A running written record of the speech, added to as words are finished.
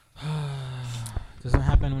Doesn't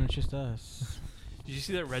happen when it's just us. Did you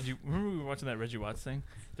see that Reggie? Remember we were watching that Reggie Watts thing?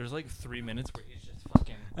 There's like 3 minutes where he's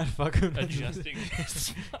just fucking adjusting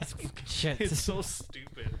his Shit. It's so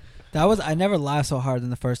stupid. I never laughed so hard than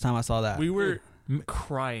the first time I saw that. We were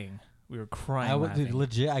crying. We were crying. Dude,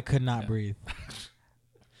 legit, I could not breathe.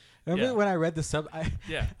 Remember when I read the sub?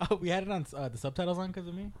 We had it on the subtitles on because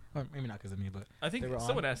of me, or maybe not because of me, but I think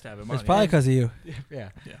someone has to have it. It's probably because of you. Yeah,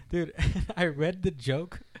 dude. I read the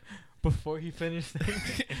joke before he finished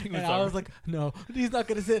it, and I was like, "No, he's not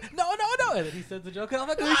gonna say it. No." And then he says the joke, and I'm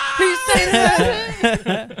like, "He's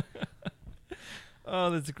saying it." Oh,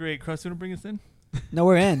 that's great. Cross, you want to bring us in? No,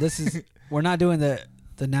 we're in. We're not doing the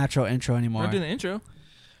natural intro anymore. We're not doing the intro.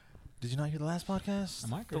 Did you not hear the last podcast?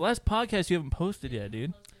 The last podcast you haven't posted yet,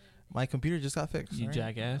 dude. My computer just got fixed. You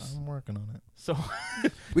jackass. I'm working on it. So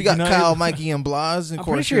we got Kyle, Mikey, and Blas. And I'm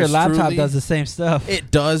pretty sure your laptop does the same stuff. It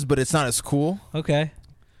does, but it's not as cool. Okay.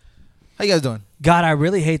 How you guys doing? God, I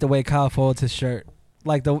really hate the way Kyle folds his shirt.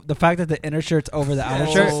 Like the fact that the inner shirt's over the outer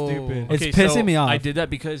shirt. Stupid. It's pissing me off. I did that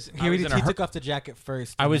because he took off the jacket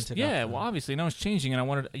first. I was well, obviously, and I was changing, and I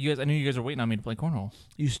wanted you guys. I knew you guys were waiting on me to play cornhole.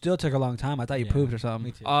 You still took a long time. I thought you pooped or something.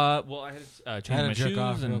 Me too. Well, I had to change my shoes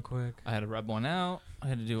off and real quick. I had to rub one out. I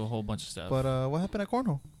had to do a whole bunch of stuff. But what happened at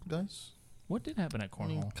cornhole, guys? What did happen at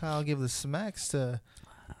cornhole? Kyle gave the smacks to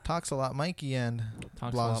Talks a Lot Mikey and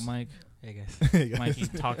Talks Blas. a lot, Mike. Hey guys. Mikey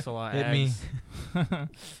talks a lot. Hit me.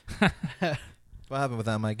 What happened with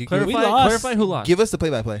that, Mike? Clarify who lost. Give us the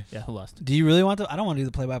play-by-play. Yeah, who lost? Do you really want to? I don't want to do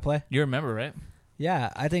the play-by-play. You remember, right?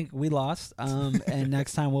 Yeah, I think we lost. And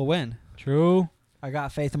next time we'll win. True. I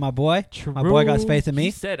got faith in my boy. True. My boy got faith in He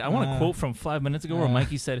me. said, I want a quote from 5 minutes ago where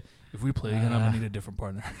Mikey said, if we play again, I'm going to need a different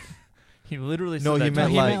partner. He literally said that.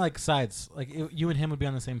 He meant like sides. Like you and him would be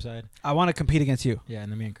on the same side. I want to compete against you. Yeah,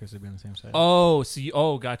 and then me and Chris would be on the same side.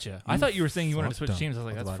 Oh, gotcha. I thought you were saying you wanted to switch teams. I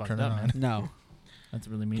was like, that's fucked up, man. No. That's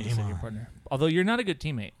really mean to say your partner. Although you're not a good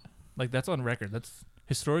teammate. Like, that's on record. That's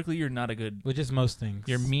historically, you're not a good. Which is most things.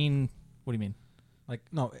 You're mean. What do you mean? Like,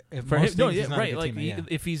 no. If For most him, no, things, yeah, he's not right. a good Like, teammate,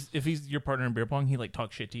 if he's your partner in beer pong, he like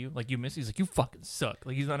talks shit to you. Like, you miss. He's like, you fucking suck.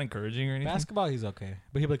 Like, he's not encouraging or anything. Basketball, he's okay,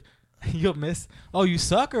 but he'll be like, you'll miss. Oh, you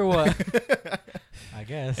suck or what? I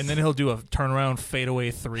guess. And then he'll do a turnaround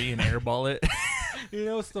fadeaway 3 and airball it. You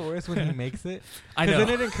know what's the worst when he makes it? I know. Because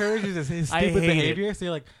then it encourages his stupid behavior. So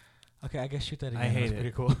you're like, okay, I guess shoot that again. I hate That's it.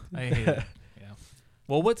 pretty cool. I hate it. Yeah.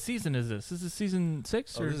 Well, what season is this? Is this season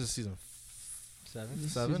 6 or this is season 7?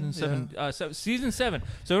 Season 7. Season 7.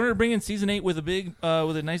 So we're gonna bring in season 8 with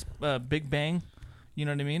a nice big bang. You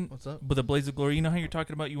know what I mean? What's up? With a blaze of glory. You know how you're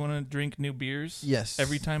talking about you want to drink new beers? Yes.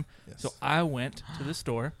 Every time. Yes. So I went to the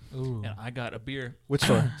store Ooh. and I got a beer. Which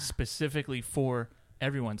store? Specifically for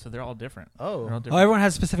everyone. So they're all different. Oh. They're all Oh, different. everyone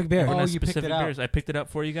has a specific beer. Everyone has you picked specific it out. beers. I picked it up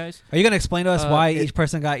for you guys. Are you going to explain to us why it- each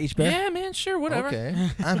person got each beer? Yeah, man. Sure. Whatever. Okay.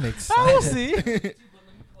 I'm I will excited. see.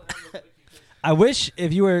 I wish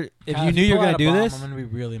if you knew you were going to do this, I'm going to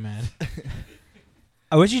be really mad.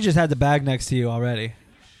 I wish you just had the bag next to you already.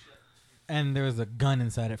 And there was a gun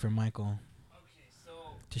inside it for Michael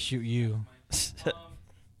to shoot you.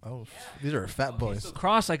 Oh, these are fat boys. So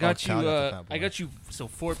Cross, I got Cal you. got the fat boy. I got you. So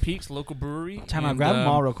 4 Peaks local brewery. Time out. and, Grab them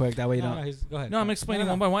all real quick. That way you No, don't. go ahead. No, I'm explaining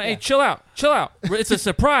No, one by one. Hey, yeah. chill out. It's a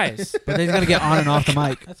surprise. But they're going to get on and off the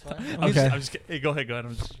mic. That's fine. Okay. I'm just kidding. Hey, go ahead.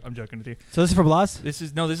 I'm joking with you. So this is for Blas? This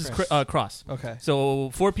is Cross. Okay. So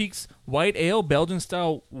 4 Peaks white ale, Belgian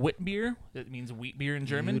style wheat beer. That means wheat beer in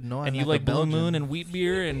German. You'd know I and you like like a Blue Belgian. Moon and wheat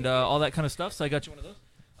beer and all that kind of stuff. So I got you one of those.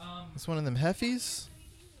 It's one of them heffies.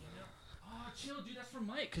 Oh, chill, dude. That's for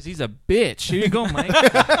Mike because he's a bitch. Here you go, Mike.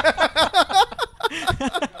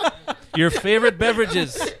 Your favorite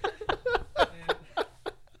beverages.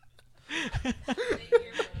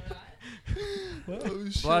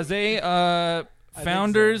 Blase,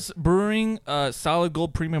 Founders Brewing, Solid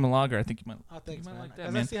Gold Premium Lager. I think you might. Oh, thanks, You might man. like that,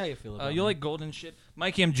 Let's man. see how you feel about You'll it. like golden shit.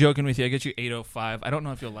 Mikey, I'm joking with you. I got you 805. I don't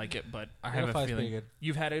know if you'll like it, but I have a 805 's feeling. pretty good.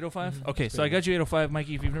 You've had 805? Mhm, Okay, it's so I pretty got you 805.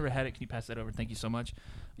 Mikey, if you've never had it, can you pass that over? Thank you so much.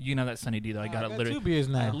 You know that Sunny D, though. I got it literally. 2 beers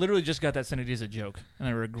I now. literally just got that Sunny D as a joke, and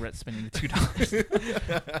I regret spending the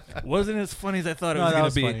 $2. Wasn't as funny as I thought it No, was that going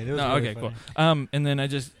was to be. funny. It was No, really okay, funny. cool. And then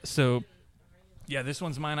yeah, this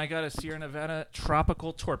one's mine. I got a Sierra Nevada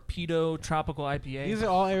Tropical Torpedo Tropical IPA. These are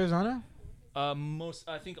all Arizona? I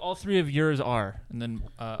think all 3 of yours are, and then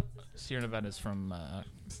Sierra Nevada is from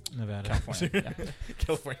Nevada. California. Yeah.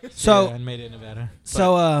 California. So, Yeah, and made it in Nevada.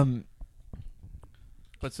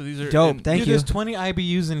 But so these are dope. and Thank Dude, you. there's 20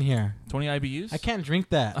 IBUs in here. 20 IBUs. I can't drink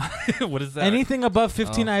that. What is that? Anything above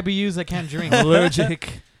 15 IBUs, I can't drink. Allergic.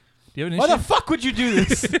 Do you have an Why issue? the fuck would you do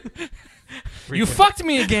this? You fucked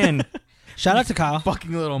me again. Shout out to Kyle.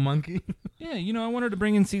 Fucking little monkey. Yeah, I wanted to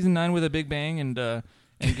bring in season 9 with a big bang and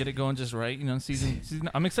get it going just right. Season.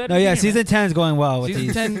 I'm excited. No, to be yeah, here, season man. 10 is going well with Season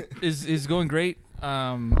these. 10 is going great.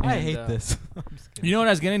 I hate this. You know what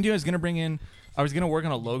I was gonna do? I was gonna work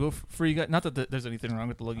on a logo for you guys. Not that there's anything wrong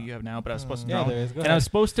with the logo you have now, but I was supposed to. Yeah, know. there is. Go And I was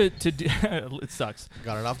ahead. supposed to do. It sucks.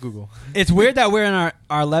 Got it off Google. It's weird that we're in our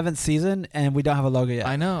 11th season and we don't have a logo yet.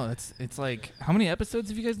 I know. It's like, how many episodes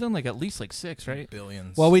have you guys done? Like at least like 6, right?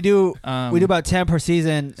 Billions. Well, we do Um, about 10 per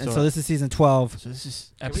season, and so- so this is season 12. So this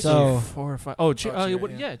is So- episode 4 or 5. Oh, cheers,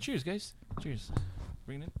 yeah. Cheers, guys. Cheers.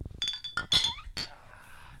 Bring it in.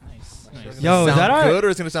 Nice. Nice. Yo, is sound that our- good or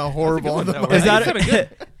it's gonna sound horrible on the That mic? Is That's that kinda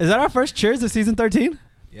good. is that our first cheers of season 13?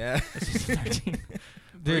 Yeah. That's season 13.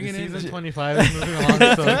 Dude, Bring it in. season 25 is moving along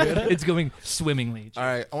so good. It's going swimmingly. All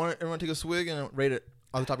right. I want everyone to take a swig and rate it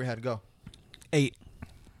off the top of your head. Go. 8.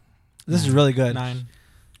 This is really good. 9.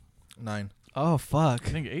 9. Oh fuck. I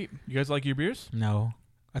think 8. You guys like your beers? No.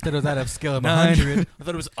 I thought it was out of scale of 9. 100. I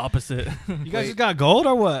thought it was opposite. You guys Wait. just got gold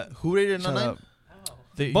or what? Who rated it Shut 9? up.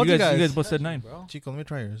 You Both you guys guys. both said 9. Bro. Chico, let me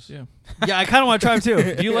try yours. Yeah. Yeah, I kind of want to try them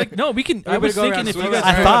too. Do you like? No, we can. I Everybody was go thinking around if you swing guys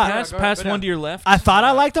around. I thought- pass one to your left. I thought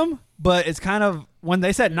I liked them, but it's kind of when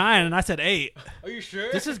they said 9 and I said 8. Are you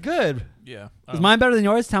sure? This is good. Yeah. Is mine better than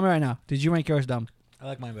yours? Tell me right now. Did you rank yours dumb? I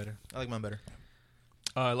like mine better. I like mine better.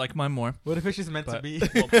 I like mine more. What if it's just meant to But- be?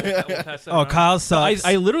 We'll pass that Oh, around. Kyle I sucks.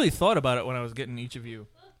 literally thought about it when I was getting each of you.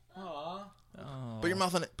 Aw. Oh. Put your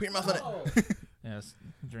mouth on it. Put your mouth on it. Oh. Yes.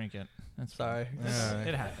 Drink it. That's Sorry. Alright.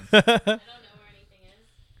 It happens. I don't know where anything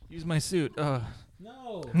is. Use my suit.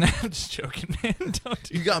 No. I'm just joking, man. Don't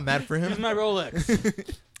do You got mad for Here's him? my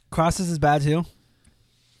Rolex. Crosses is bad too.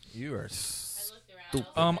 You are. I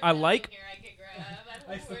looked Um, around. I like- Here I could grab.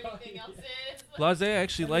 I don't know where anything else is. Blase, I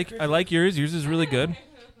actually like. I like yours. Yours is really good.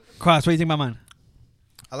 Cross, what do you think about mine?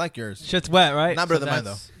 I like yours. Shit's wet, right? Not better than mine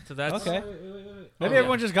though. So that's Okay. Maybe Oh,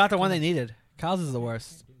 everyone just got the one they needed. Kyle's is the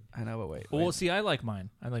worst. I know, but wait. Well, see, I like mine.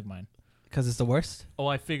 Because it's the worst? Oh,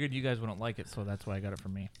 I figured you guys wouldn't like it, so that's why I got it for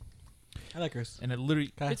me. I like hers. And it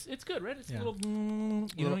literally, Okay. it's good, right? It's Yeah. a little,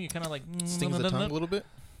 you know, you kind of like Stings the tongue a little bit.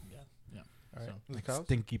 Yeah. All right. So- Like Kyle's?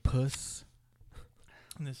 Stinky puss.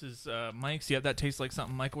 And this is Mike's. Yeah, that tastes like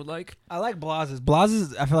something Mike would like. I like Blaz's.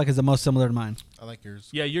 Blaz's, I feel like, is the most similar to mine. I like yours.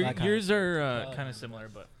 Yeah, Like how- yours are kind of similar,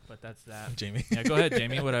 but that's that. Jamie. Yeah, go ahead,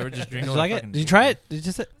 Jamie. Whatever, just drink. Did all you the like it? fucking- Did you try it? Did you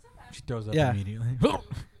just... She throws up Yeah. immediately.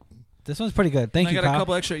 This one's pretty good. Thank I you, got a Kyle.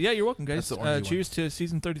 couple extra. Yeah, you're welcome, That's guys. the orangey one. Cheers to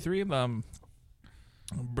season 33 of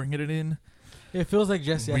bringing it in It feels like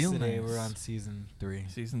just Real yesterday nice. we're on season 3.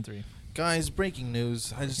 season 3. Guys, breaking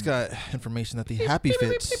news. I just got information that the Happy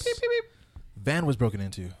Fits van was broken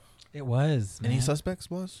into. It was. Any man. suspects,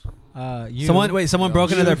 boss? You. Someone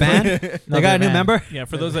broke into their band? No, They got a new band. member? Yeah,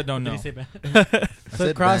 for those that don't know. Did he say band? I So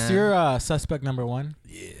said Cross, van. you're suspect number 1.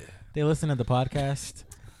 Yeah. They listen to the podcast,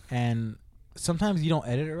 and sometimes you don't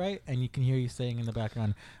edit it right, and you can hear you saying in the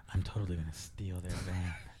background, "I'm totally gonna steal their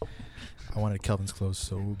van." I wanted Kelvin's clothes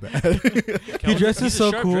so bad. Kelvin's- dresses he's so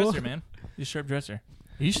a sharp cool. Dresser, man. He's a sharp dresser.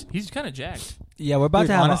 He's kind of jacked. Yeah, we're about Dude,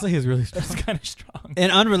 to have... honestly, he's really strong. That's kind of strong.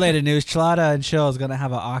 in unrelated news, Chelada and Chill is going to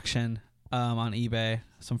have an auction on eBay.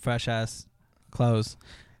 Some fresh-ass clothes.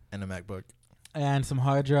 And a MacBook. And some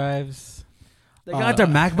hard drives. They got their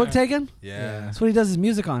MacBook yeah. taken? Yeah. That's what he does his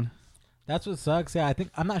music on. That's what sucks. Yeah,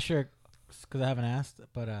 I'm not sure because I haven't asked,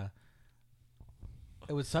 but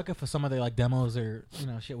it would suck if some of the like demos or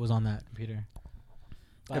shit was on that computer.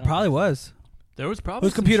 But I It don't probably know. was. There was probably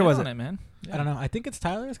Whose some computer shit was on it? man. I don't know. I think it's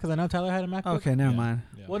Tyler's because I know Tyler had a MacBook. Okay, never Yeah. mind.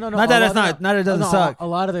 Yeah. Well, no. Not that a it's lot- not. Not it doesn't no, suck. A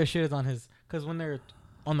lot of their shit is on his because when they're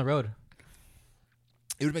on the road.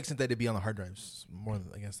 It would make sense that it'd be on the hard drives more,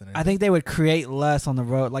 I guess, than anything. I think they would create less on the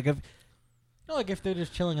road. Like if No, like if they're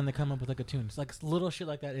just chilling and they come up with like a tune. It's like little shit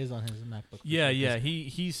like that is on his MacBook. Yeah, yeah.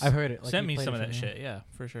 He's I've heard it. Like, sent he me played some it of for that me. shit. Yeah,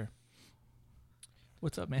 for sure.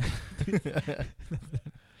 What's up, man?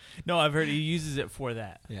 No, I've heard he uses it for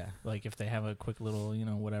that. Yeah. Like if they have a quick little,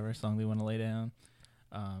 whatever song they want to lay down.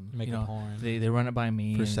 Make you a know, porn. they run it by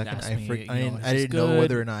me. For a and second, ask I me, I is didn't this know good?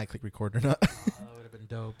 whether or not I clicked record or not. Oh, that would have been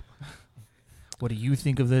dope. What do you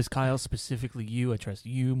think of this, Kyle? Specifically, you. I trust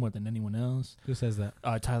you more than anyone else. Who says that?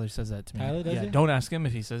 Tyler says that to me. Tyler does yeah, it? don't ask him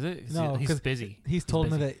if he says it. No, he's 'cause busy. He's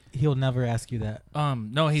told me busy. that he'll never ask you that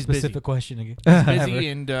No, he's specific question again. busy. He's busy,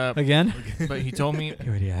 and again, but he told me, He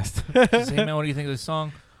already asked. he said, "Hey man, what do you think of this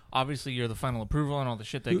song?" Obviously, you're the final approval on all the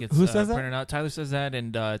shit that Who- gets who says that? printed out. Tyler says that,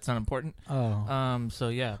 and it's not important. Oh. So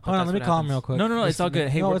yeah. but Hold on, that's let me what call him happens. real quick. No, it's all good.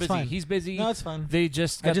 Hey, No, we're it's busy. fine. He's busy. No, it's fine. They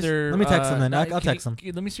just I got just- their. let me text him then. I'll can text him.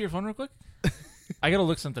 Let me see your phone real quick. I gotta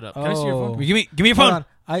look something up. Can I see your phone? Oh. give me your Hold phone. on.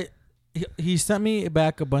 I He sent me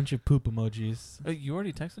back a bunch of poop emojis. You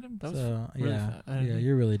already texted him? That was So really yeah, fast. I didn't think-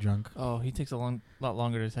 you're really drunk. Oh, he takes a lot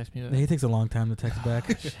longer to text me. He takes a long time to text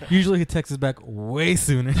back. Usually he texts back way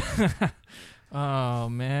sooner. Oh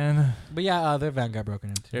man, But yeah, their van got broken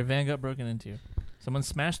into. their van got broken into. Someone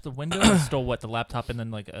smashed the window and stole what? The laptop and then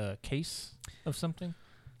like a case of something,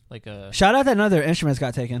 like a. Shout out that none of their instruments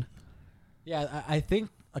got taken. Yeah, I think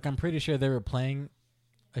like I'm pretty sure they were playing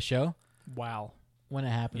a show Wow. when it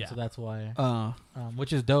happened, Yeah. so that's why. Oh,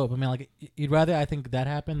 Which is dope. I mean, like you'd rather I think that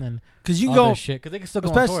happen than because you all go, their shit because they can still go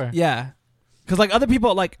on especially, tour. yeah, because like other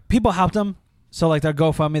people, like people helped them. So like their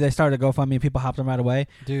GoFundMe, they started a GoFundMe, and people hopped them right away.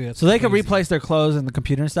 Dude, that's So they can crazy. replace their clothes and the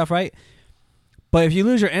computer and stuff, right? But if you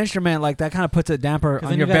lose your instrument, like that kind of puts a damper 'Cause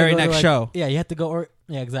on then your you gotta very go to, next like- show. Yeah, you have to go or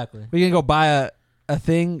yeah, exactly. We're gonna go buy a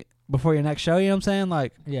thing before your next show. You know what I'm saying?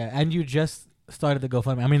 Like, Yeah, and you just started the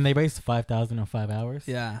GoFundMe. I mean, they raised $5,000 in 5 hours.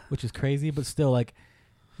 yeah, Which is crazy, but still, like,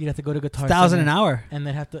 you'd have to go to Guitar $1,000 Center an hour. and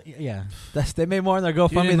they'd have to, yeah. They made more on their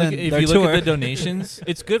Dude, GoFundMe and than look, if their you tour. look at the donations,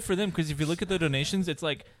 it's good for them because if you look at the donations, it's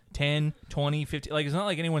like 10, 20, 50. Like it's not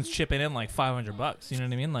like anyone's chipping in like $500. You know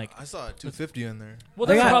what I mean? Like, I saw a 250 in there. well,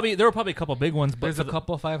 They got- there were probably a couple big ones, but There's for a the-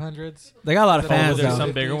 couple 500s. They got a lot of Oh, fans. there's though.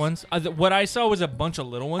 some bigger ones. What I saw was a bunch of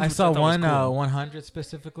little ones. I which saw thought was one cool. 100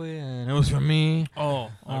 specifically, and it was for me. Oh,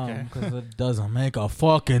 okay. Because it doesn't make a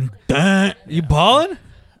fucking dent. You balling?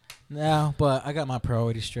 Yeah, but I got my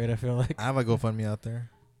priorities straight, I feel like. I have a GoFundMe out there.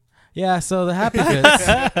 Yeah, so the happy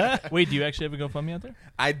bits. Wait, do you actually have a GoFundMe out there?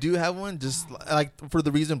 I do have one, just like for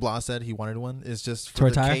the reason Blas said he wanted one. It's just To for the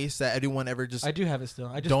retire? case that anyone ever just I do have it still.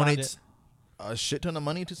 I just found donates it. a shit ton of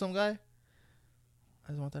money to some guy.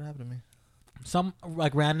 I just want that to happen to me. Some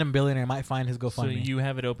like random billionaire might find his So GoFundMe. you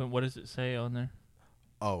have it open. What does it say on there?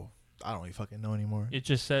 Oh, I don't even fucking know anymore. It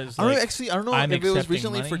just says I don't like, know, actually. I don't know I'm if it was accepting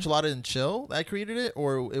recently for money? Chilada and Chill that I created it,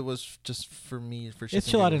 or it was just for me for. shits It's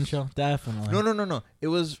chill out and giggles. chill, definitely. No. It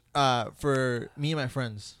was for me and my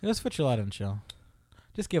friends. It was for chill out and chill.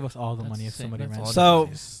 Just give us all the That's money if sick. somebody That's ran. all So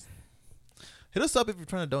Hit us up if you're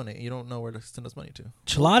trying to donate. You don't know where to send us money to.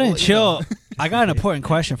 Chilada We'll and let you know. chill. I got an important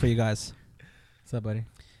question for you guys. What's up, buddy?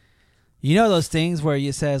 You know those things where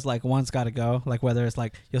it says like one's got to go, like whether it's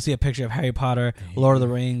like you'll see a picture of Harry Potter, Lord of the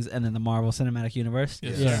Rings, and then the Marvel Cinematic Universe,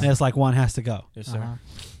 Yes, Yeah. and it's like one has to go, Yes, sir. Uh-huh.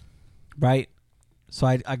 right? So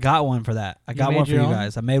I got one for that. I You got made one for your you own?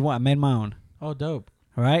 guys. I made one. I made my own. Oh, dope.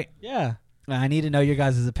 All right. Yeah. And I need to know your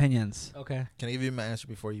guys' opinions. Okay. Can I give you my answer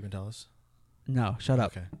before you even tell us? No, shut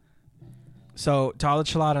up. Okay. So to all the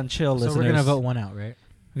Chilada and chill So listeners, we're gonna vote one out, right?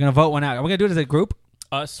 We're gonna vote one out. Are we gonna do it as a group?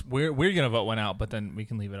 Us, we're gonna vote one out, but then we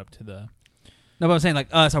can leave it up to the. No, but I'm saying like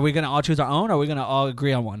us. Are we gonna all choose our own, or are we gonna all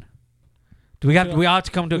agree on one? Do we Sure. we all have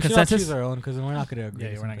to come to a We should all consensus? choose our own because we're not gonna agree.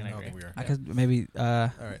 Yeah, to we're not something. gonna I don't agree. think we are. I could maybe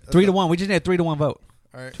All right. 3 to 1. We just need a 3 to 1 vote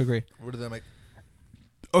All right. to agree. What did that make?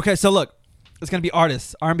 Okay, so look, it's gonna be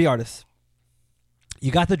artists, R&B artists.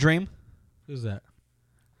 You got The Dream. Who's that?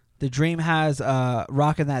 The Dream has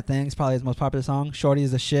 "Rockin' That Thing." It's probably his most popular song. Shorty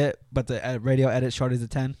is the shit, but the radio edit Shorty's a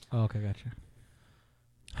 10. Oh, okay, gotcha.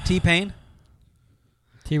 T-Pain.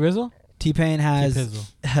 T-Rizzle? T-Pain has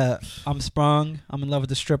T-Pizzle. "I'm Sprung." I'm in love with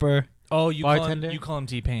the stripper. Oh, you Bartender? call him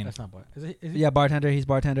T-Pain. That's not bar. Is it? Yeah, bartender. He's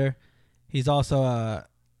bartender. He's also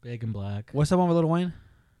Big and black. what's that one with Lil Wayne?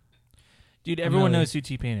 Dude, everyone Really? knows who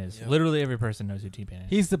T-Pain is. Yep. Literally every person knows who T-Pain is.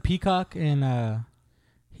 He's the peacock in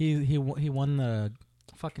he won the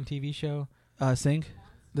fucking TV show. Sing.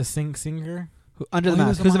 The singer. Under the Oh, he Mask.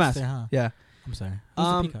 was Who's the monster, mask? huh? Yeah. I'm sorry. Who's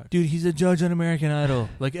the peacock? Dude, he's a judge on American Idol.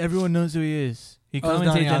 Like everyone knows who he is. He Oh, it's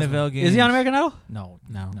Donny commentates Osmond. NFL games. Is he on American Idol? No,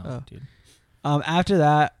 No. Oh. dude. After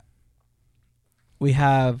that, we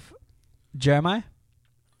have Jeremiah.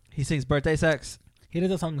 He sings "Birthday Sex." He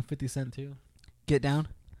did a song with 50 Cent too. Get Down.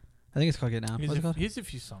 I think it's called Get Down. He What's it has, called? he has a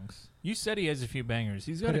few songs. You said he has a few bangers.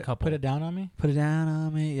 He's got Put a it, couple. put it down on me. Put it down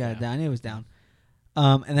on me. Yeah, Yeah. down. I knew it was down.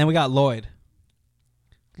 And then we got Lloyd.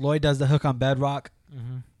 Lloyd does the hook on Bedrock.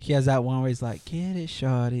 Mm-hmm. He has that one where he's like, "Get it,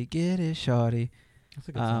 shorty, get it, shorty." That's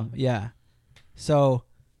a good song. Yeah. So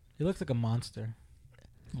He looks like a monster.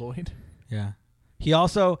 Lloyd. Yeah. he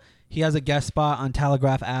has a guest spot on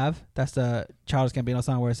Telegraph Ave. That's the Childish Gambino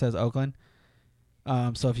song where it says Oakland.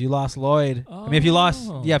 So if you lost Lloyd, I mean, if you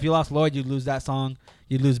lost Lloyd, you'd lose that song.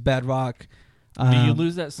 You'd lose Bedrock. Do you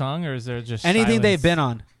lose that song, or is there just anything silence? they've been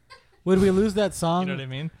on? Would we lose that song? You know what I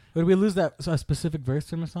mean? Would we lose that a specific verse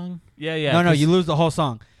from a song? Yeah, yeah. No, 'cause you lose the whole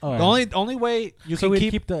song. Oh, The only way you so can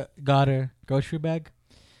we'd keep, the Goddard grocery bag.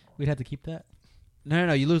 We'd have to keep that.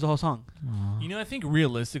 no, you lose the whole song. You know, I think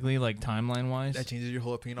realistically, like timeline wise. That changes your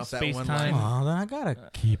whole opinion off that Space one time. line. Oh, then I gotta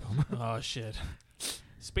keep him. Oh shit.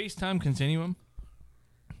 Space time continuum.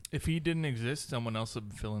 If he didn't exist, someone else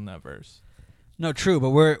would fill in that verse. No, true, but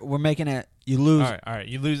we're making it. You lose. All right.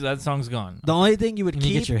 You lose. That song's gone. The only thing you would And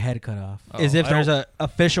you keep get your head cut off. is if I there's don't- a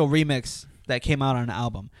official remix that came out on an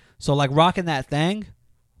album. So like Rockin' That Thing.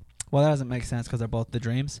 Well, that doesn't make sense because they're both the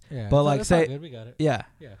Dreams. Yeah, But, it's like, it's all say- good. We got it. Yeah.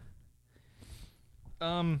 Yeah.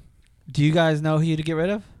 Do you guys know who you to get rid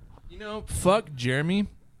of? Fuck Jeremy.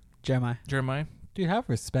 Jeremiah. Dude, have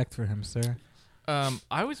respect for him, sir. I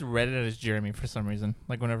always read it as Jeremy for some reason.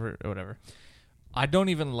 Like whenever, whatever. I don't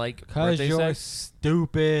even like Cause birthday you're sex.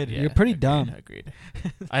 stupid. Yeah, You're pretty agreed, dumb. Agreed.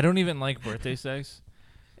 I don't even like birthday sex.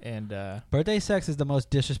 And Birthday Sex is the most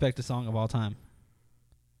disrespected song of all time.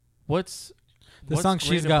 what's The what's song great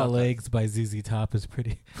 "She's Got about that? Legs" by ZZ Top is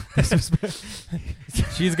pretty.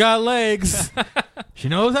 She's got legs. She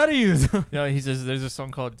knows how to use them. No, he says there's a song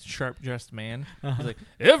called "Sharp Dressed Man." He's like,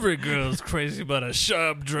 every girl's crazy about a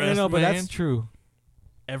sharp dressed No, but man. that's true.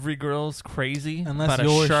 Every girl's crazy Unless about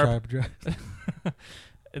you're a sharp. sharp dress.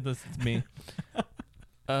 Unless it's me.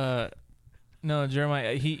 No,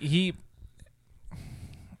 Jeremiah. He.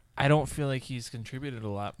 I don't feel like he's contributed a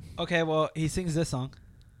lot. Okay, well, he sings this song.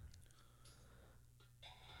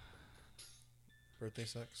 Birthday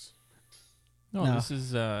sex. No, No. this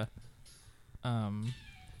is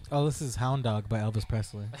Oh, this is "Hound Dog" by Elvis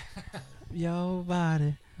Presley. Your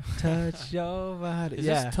body, touch your body. Is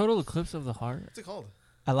yeah, this Total Eclipse of the Heart? What's it called?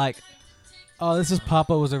 I like. Oh, this is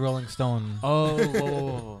 "Papa Was a Rolling Stone." Oh,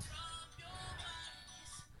 whoa.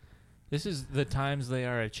 This is The Times They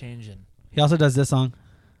Are a Changin'. He also does this song.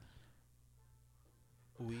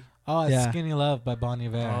 Oh, it's Yeah. "Skinny Love" by Bon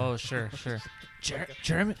Iver. Oh, sure.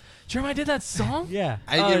 Jeremiah did that song? Yeah,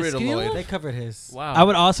 I get rid of Skinny Lloyd. Love? they covered his. Wow. I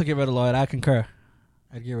would also get rid of Lloyd. I concur.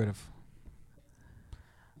 I'd get rid of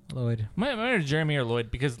Lloyd. Might have Jeremy or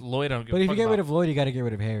Lloyd because Lloyd I don't give But a if fuck you get about. rid of Lloyd, you got to get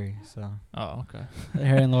rid of Harry. So Oh, okay.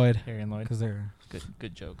 Harry and Lloyd. Harry and Lloyd. because they're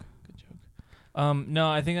Good joke. No,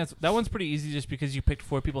 I think that one's pretty easy just because you picked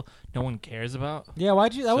 4 people no one cares about. yeah.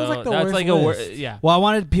 Why'd you? That was So like the that's worst like list. yeah. Well, I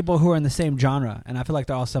wanted people who are in the same genre, and I feel like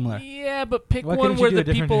they're all similar. Yeah, but pick Why one couldn't you where do the a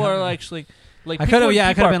different people are genre? actually like. I pick could have, where yeah,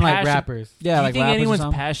 I people could have are been like passionate- rappers. Do Yeah, you like think rappers or anyone's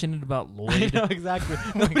something. passionate about I Lloyd? know exactly.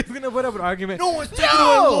 Nobody's gonna put up an argument. No one's taking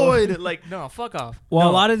away Lloyd. Like, no, fuck off. Well,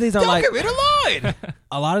 No. a lot of these are like Get rid of Lloyd.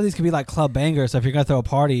 a lot of these could be like club bangers. So if you're gonna throw a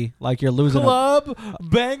party, like you're losing. Club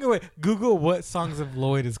banger. Wait, Google what songs of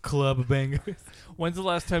Lloyd is club bangers. When's the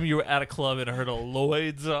last time you were at a club and heard a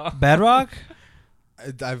Lloyd song? Bedrock.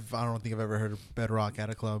 I don't think I've ever heard of Bedrock at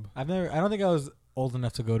a club. I don't think I was old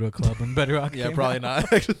enough to go to a club when Bedrock. Yeah, came probably out.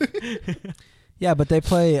 not. Actually, Yeah, but they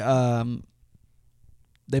play the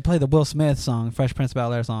Will Smith song, Fresh Prince of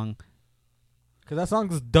Bel-Air song. Cause that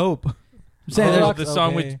song's dope. I'm saying Oh, there's- the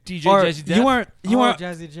song okay. with DJ or Jazzy Jeff. you weren't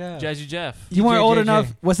Jazzy Jeff. Jazzy Jeff. you weren't old JJ.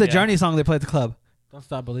 enough. What's the Yeah. Journey song they played at the club? Don't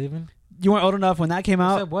stop believing. You weren't old enough when that came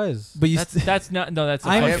Yes, out, it was. but you. That's not. No, that's. A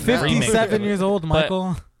I'm fucking remix. 57 years old, But-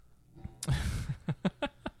 Michael.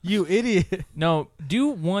 You idiot. No, do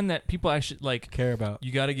one that people actually like. Care about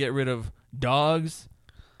You got to get rid of dogs,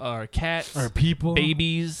 or cats, or people.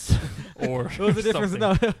 babies, or What's the difference? something.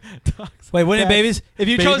 No, dogs. Wait, wouldn't Cats, babies? If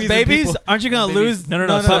you chose babies and babies, people. aren't you gonna Babies. lose? No, No,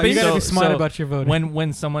 no. you gotta So- be smart so about your voting.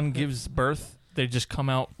 when someone gives birth, they just come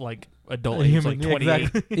out like adult A age, human, like yeah, 28.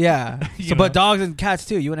 exactly. Yeah. You So, but know. dogs and cats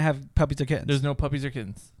too. You wouldn't have puppies or kittens. There's no puppies or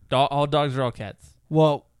kittens. All dogs are all cats.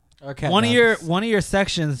 Well, Or cat one dogs. of your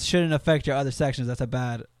sections shouldn't affect your other sections. That's a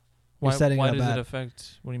bad. You're Why, setting why it up does bad. it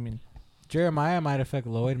affect? What do you mean? Jeremiah might affect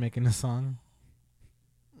Lloyd making a song.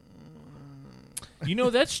 You know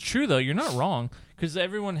that's true though. You're not wrong because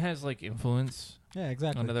everyone has like influence Yeah,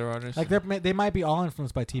 exactly. on other artists. Like they might be all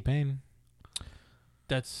influenced by T-Pain,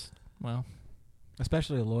 That's well.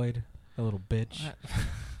 especially Lloyd, a little bitch.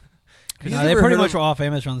 You No, ever they pretty heard much of- were all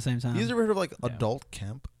famous around the same time. you ever heard of like Yeah. adult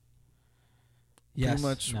camp? Yes. Pretty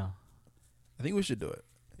much. No, I think we should do it.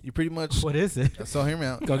 You pretty much. what is it? So hear me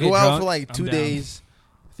out. Go Go, get out drunk. for like I'm 2 down. days.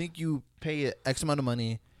 I think you pay X amount of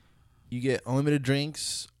money. You get unlimited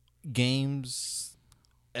drinks, games,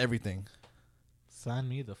 everything. Sign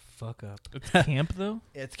me the fuck up. It's camp though.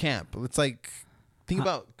 It's camp. It's like think How-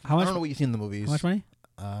 about. how much- I don't know what you see in the movies. How much money?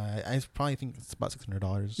 I probably think it's about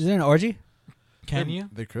 $600. Is there an orgy? Can you?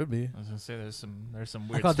 There could be. I was gonna say there's some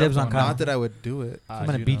weird call stuff dibs on going Kyle. Not that I would do it. I'm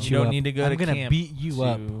gonna you beat know. you You don't up. need to go I'm to gonna camp beat you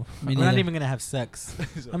up. to- Me We're neither. not even gonna have sex.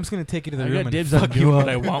 I'm just gonna take you to the I room got and dibs on fuck doing you what up.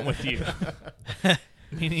 I want with you.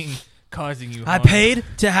 Meaning causing you I harm. paid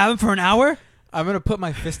to have him for an hour. I'm gonna put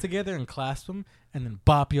my fist together and clasp him, and then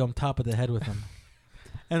bop you on top of the head with him,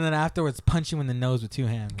 and then afterwards punch you in the nose with 2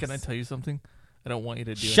 hands. Can I tell you something? I don't want you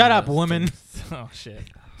to do. Shut any up, of those woman. things. Oh shit.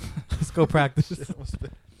 Let's go practice.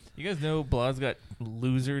 You guys know Blad's got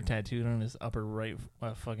loser tattooed on his upper right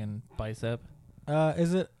fucking bicep.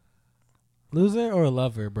 Is it? Loser or a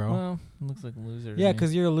lover, bro? Well, looks like a loser. to Yeah, me.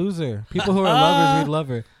 because you're a loser. People who are lovers read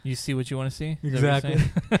lover. you see what you want to see. Is that what you're Exactly.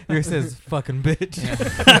 saying? Yours says fucking bitch.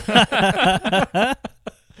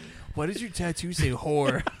 What does your tattoo say,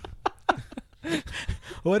 whore?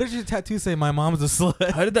 What did your tattoo say? My mom's a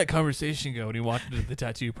slut. How did that conversation go when you walked into the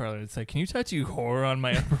tattoo parlor? It's like, can you tattoo whore on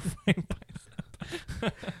my upper right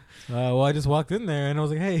bicep? Well, I just walked in there and I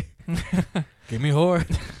was like, hey, give me whore.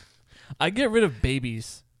 I get rid of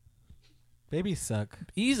babies Babies suck.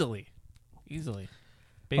 easily. Babies,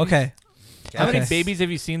 Okay. How many Okay. babies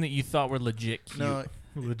have you seen that you thought were legit cute? No,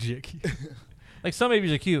 Legit. Like some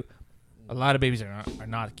babies are cute. A lot of babies are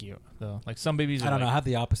not cute though. Like some babies are I don't know. I like, have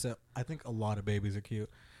the opposite. I think a lot of babies are cute.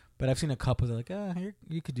 But I've seen a couple that are like,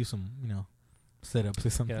 you could do some, sit-ups or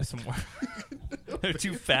something. yeah, some more. They're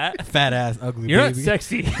too fat. Fat ass, ugly You're baby. not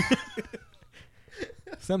sexy.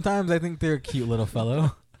 Sometimes I think they're a cute little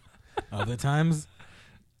fellow. Other times,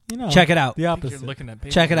 Check it out. the I think you're opposite. looking at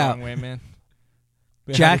babies Check it the out. wrong way, man.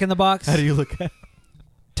 Wait, Jack in the Box, How do you look at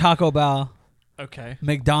Taco Bell, Okay.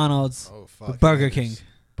 McDonald's, oh fuck. Burger King.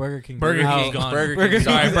 Burger King? Burger Out. King's gone. Burger Burger King's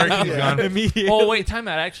Sorry, King's Burger out. King's gone. Immediately. Oh wait, time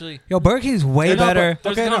out. Actually, Yo, Burger King's way No, better.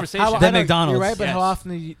 There's a conversation. Than I know, McDonald's. You're right, but Yes. how often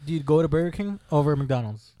do you go to Burger King over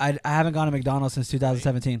McDonald's? I haven't gone to McDonald's since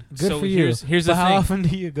 2017. Good So for you. here's the but how thing. often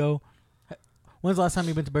do you go? When's the last time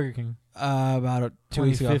you've been to Burger King? About 2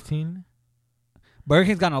 weeks ago. 2015? Burger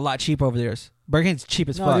King's gotten a lot cheaper over the years. Burger King's cheap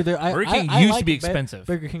as No, fuck. dude, Burger King I used like to be Be- expensive.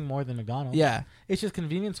 Burger King more than McDonald's. Yeah. It's just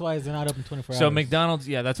convenience-wise, they're not open 24 So hours. McDonald's,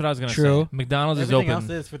 yeah, that's what I was gonna True. say. McDonald's Everything is else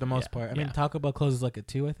open. is for the most Yeah, part. I mean, yeah. Taco Bell closes like at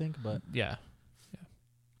 2, I think, but Yeah.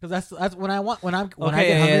 because that's when I want when I get Okay,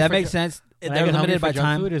 yeah, hungry that for makes ju- sense. when I They're get hungry limited for by junk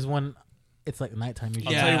time. Food is when it's like nighttime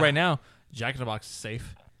usually. I'll tell you Yeah. right now, Jack in the Box is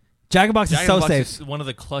safe. Jack in the Box Jack is in so the Box safe. is one of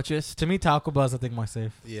the clutchest. To me, Taco Bell is I think more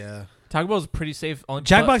safe. Yeah. Taco Bell is pretty safe.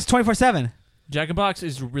 Jack in the Box is 24/7. Jack in the Box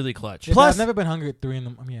is really clutch. Yeah, but Plus- I've never been hungry at 3 in the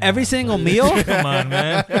morning. Every single meal. Come on,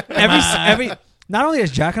 man. every. Not only is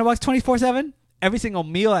Jack in the Box 24/7, every single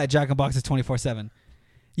meal at Jack in the Box is 24/7.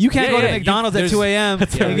 You can't Yeah, go to yeah, McDonald's at there's- 2 a.m.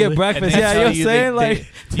 and Yeah. get breakfast. And they Yeah, you know tell what I'm you saying? they- Like, you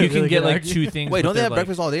can really get good like argument. 2 things. Wait, but don't they they're have like-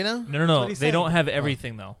 breakfast all day now? No, That's what no. he's They saying. don't have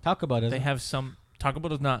everything though. Taco Bell does. They have some. Taco Bell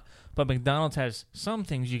does not, but McDonald's has some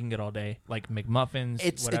things you can get all day, like McMuffins.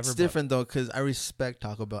 It's whatever. it's but different though because I respect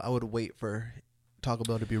Taco Bell. I would wait for Taco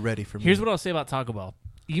Bell to be ready for me. Here's what I'll say about Taco Bell.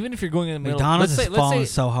 Even if you're going in the middle, McDonald's let's is say, falling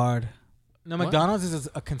so hard. No, What? McDonald's is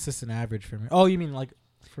a consistent average for me. Oh, you mean like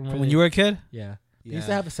from From when you were a kid? Yeah. I Yeah. used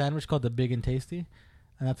to have a sandwich called the Big and Tasty,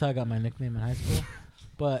 and that's how I got my nickname in high school.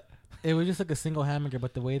 But it was just like a single hamburger,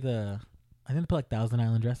 but the way I think they put like Thousand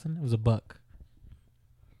Island dressing, it was $1.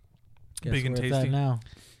 Guess Big and where it's at Tasty? now.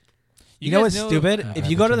 You know guys what's stupid? I If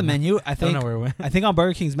you go to the haven't menu, I I don't know think where it went. I think on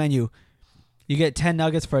Burger King's menu, you get 10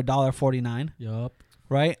 nuggets for $1.49, Yup.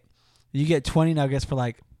 right? You get 20 nuggets for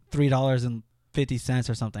like $3.50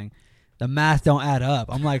 or something. The math don't add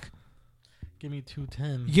up. I'm like, Give me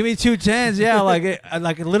 210. give me 2 10s. Yeah, like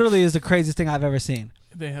it literally is the craziest thing I've ever seen.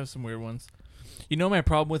 They have some weird ones. You know my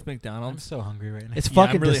problem with I'm McDonald's? so hungry right now. It's Yeah,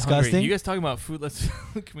 fucking I'm really disgusting. hungry. You guys talking about food? Let's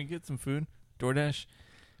can we get some food? DoorDash,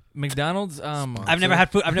 McDonald's. I've never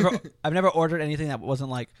had food. I've never ordered anything that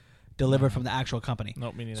wasn't like delivered from the actual company.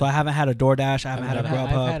 Nope, me neither. So I haven't had a DoorDash. I haven't had a I've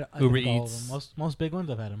Grubhub. had, I Uber think all of Eats. them. Most big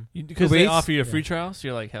ones I've had them. Because Uber they Eats? offer you a free Yeah. trial, so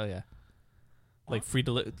you're like, hell yeah, like free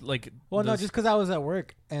like. Well, no, those- just because I was at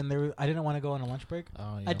work and I didn't want to go on a lunch break.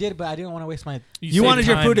 Oh, yeah. I did, but I didn't want to waste my. You save wanted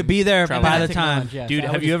your time. food to be there traveling. by I the take my time. lunch, yeah, Dude, so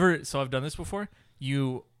I have would you just- ever? So I've done this before.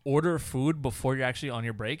 You order food before you're actually on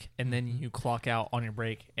your break, and then you clock out on your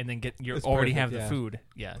break, and then you It's already perfect, have the yeah. food.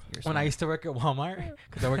 Yeah. You're When I smart. used to work at Walmart,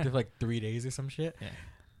 because I worked there for like 3 days or some shit. Yeah.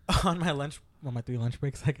 On my my 3 lunch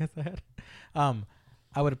breaks, I guess I had.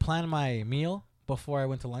 I would plan my meal before I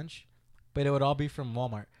went to lunch, but it would all be from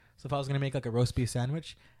Walmart. So if I was gonna make like a roast beef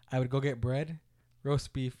sandwich, I would go get bread,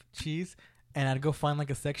 roast beef, cheese, and I'd go find like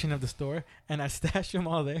a section of the store and I'd stash them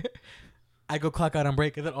all there. I'd go clock out on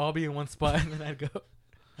break, and they'd all be in one spot, and then I'd go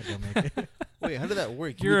make it. Wait, how did that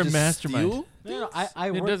work? You You're would a just mastermind. steal? No, I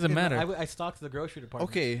It worked doesn't in the- matter. I stocked the grocery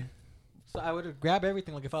department. Okay. So I would grab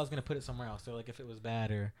everything, like if I was gonna put it somewhere else, or like if it was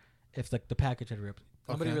bad, or if like the package had ripped.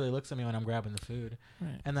 Nobody Okay. really looks at me when I'm grabbing the food,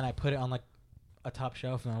 Right. and then I put it on like a top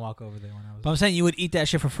shelf, and then walk over there when I was. But I'm saying you would eat that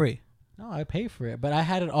shit for free. No, I pay for it, but I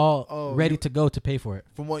had it all Oh, ready you- to go to pay for it.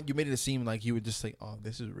 From what you made it seem like you would just like, oh,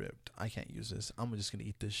 this is ripped. I can't use this. I'm just gonna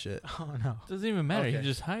eat this shit. Oh no! Doesn't even matter. He Okay.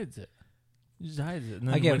 just hides it. He just hides it, and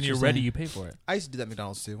I then get when what you're you're ready, saying. you pay for it. I used to do that at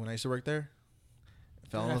McDonald's too when I used to work there.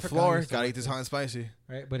 Fell Yeah, on I the forgot floor. you used to Gotta work eat this there. hot and spicy.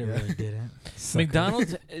 Right, but it Yeah. really didn't.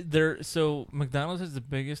 McDonald's, McDonald's has the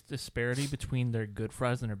biggest disparity between their good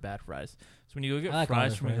fries and their bad fries. So when you go get I like all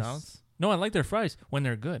fries their from fries. McDonald's, no, I like their fries when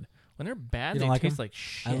they're good. When they're bad, You they don't like taste 'em? like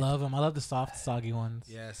shit. I love them. I love the soft, soggy ones.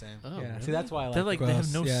 Yeah, same. Oh, yeah. really? See, that's why I like. They're like them. they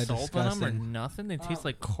have Gross. no Yeah, salt on them or disgusting. nothing. They taste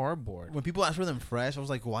like cardboard. When people ask for them fresh, I was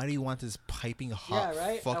like, why do you want this piping hot, Yeah,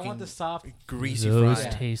 right. I fucking want the soft. greasy Those fry?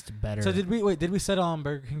 Yeah. taste better. So did we settle on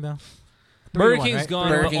Burger King though? Burger 3-1, King's right? gone.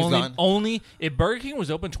 Burger but King's only, gone. only if Burger King was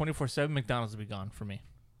open 24/7, McDonald's would be gone for me.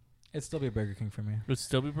 It'd still be Burger King for me. It would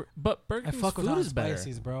still be, but Burger I King's fuck with food hot is better.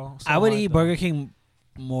 spices, bro. So I would hard, eat though. Burger King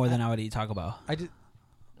more than I would eat Taco Bell. I did.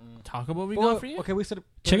 Taco Bell be Well, gone for you? okay, we said Burger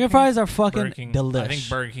Chicken King. fries are Burger fucking King. delish. I think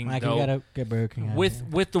Burger King. Mike, you though, gotta get Burger King out of with here.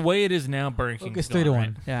 with the way it is now, Burger King. Look, it's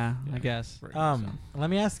 3-1. Yeah, Yeah. I guess. Let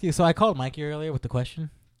me ask you. So I called Mikey earlier with the question.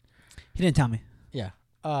 He didn't tell me. Yeah.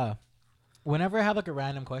 Whenever I have like a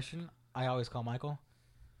random question, I always call Michael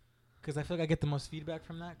because I feel like I get the most feedback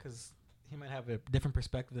from that because he might have a different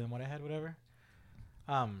perspective than what I had. Whatever.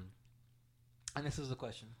 And this is the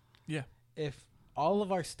question. Yeah. If all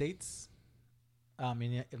of our states,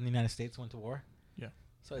 in the United States went to war. Yeah.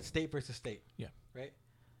 So it's state versus state. Yeah. Right.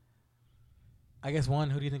 I guess who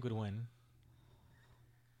do you think would win?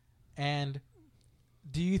 And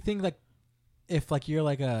do you think like if like you're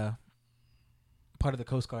like a part of the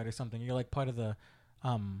Coast Guard or something, you're like part of the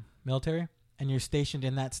military and you're stationed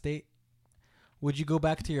in that state, would you go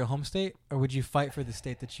back to your home state or would you fight for the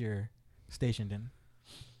state that you're stationed in?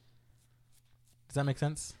 Does that make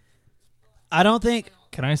sense? I don't think.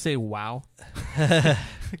 Can I say wow?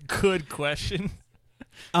 Good question.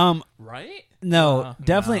 Right? No,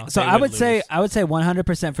 definitely. no, So they I would would say lose.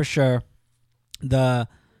 100% for sure. The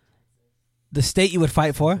state you would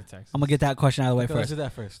fight for. I'm gonna get that question out of the way Okay, let's first. do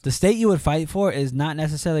that first. The state you would fight for is not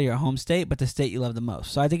necessarily your home state, but the state you love the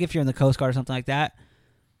most. So I think if you're in the Coast Guard or something like that,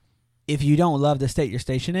 if you don't love the state you're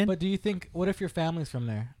stationed in, But do you think, what if your family's from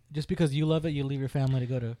there? Just because you love it, you leave your family to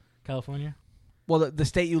go to California? well, the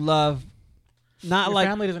state you love, not Your like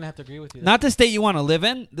family doesn't have to agree with you. not the state you want to live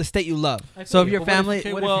in, the state you love. I So feel if you, your but what family,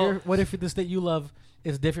 okay, what if the state you love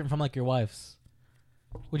is different from like your wife's?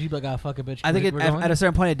 Would you be like, ah, fuck it, bitch? I think we're at going? a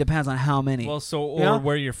certain point it depends on how many. Well, so or You know?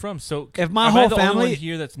 where you're from. So If my am whole I the only family- one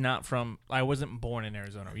here that's not from. I wasn't born in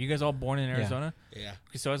Arizona. Were you guys all born in Yeah. Arizona? Yeah.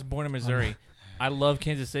 Okay, so I was born in Missouri. I love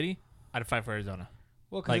Kansas City. I'd fight for Arizona.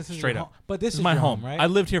 Well, 'cause like, this is straight your up. home. But this This is is my your home, right? I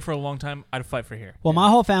lived here for a long time. I'd fight for here. well, my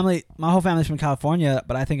whole family's from California,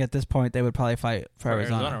 but I think at this point they would probably fight for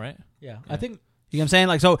Arizona. right? yeah, Yeah. I think You know what I'm saying?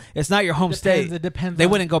 Like, so it's not your home state. It depends. They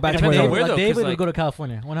on- wouldn't go back It to where depends they on were. where, Like though, 'cause, David would like- go to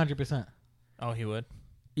California, 100%. Oh, he would.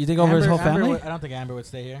 You think over his whole Amber family? I don't think Amber would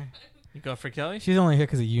stay here. You go for Kelly? She's only here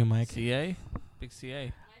because of you, Mike. CA, big CA. My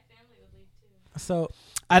family would leave too. So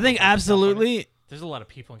I think absolutely. There's a lot of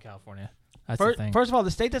people in California. That's First, the thing. first of all,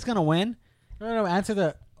 the state that's gonna win. no. Answer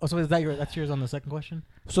the. Oh, so is that's yours on the second question?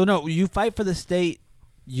 So no, you fight for the state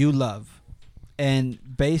you love, and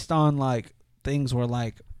based on like things where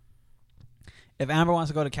like, if Amber wants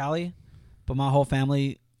to go to Cali, but my whole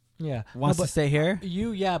family Yeah. wants No, to stay here.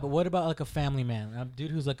 but what about like a family man? A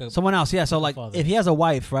dude who's like a. Someone else, yeah. So like, Father. if he has a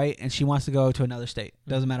wife, right, and she wants to go to another state,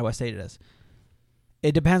 doesn't matter what state it is.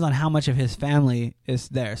 It depends on how much of his family is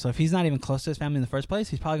there. So if he's not even close to his family in the first place,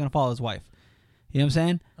 he's probably gonna follow his wife. You know what I'm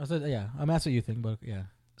saying? I said, yeah. I mean, that's what you think, but yeah.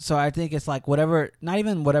 So I think it's like whatever, not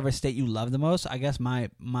even whatever state you love the most. I guess my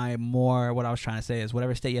more what I was trying to say is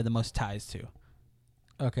whatever state you have the most ties to.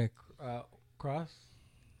 Okay. Cross.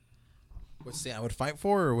 What state I would fight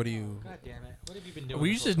for, or what do you? God damn it! What have you been doing? Were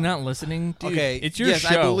you this whole just time? not listening? Dude, Okay, it's your yes,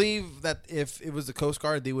 show. I believe that if it was the Coast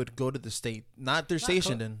Guard, they would go to the state, not they're Not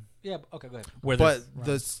stationed co- in, Yeah. Okay. Good. Where but there's-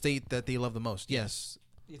 the state that they love the most. Yes.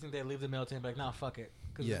 You think they leave the military and be like, nah, fuck it?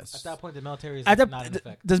 'Cause Yes. At that point, the military is At the, not in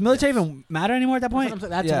effect. does military Yes. even matter anymore at that That's what point? I'm saying.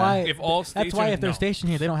 That's Yeah. why. If all states That's why are- if they're no. stationed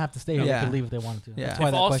here, they don't have to stay here. Yeah. They could leave if they wanted to. Yeah. That's why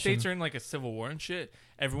if that all question. states are in like a civil war and shit,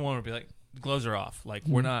 everyone would be like, gloves are off. Like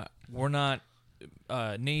we're not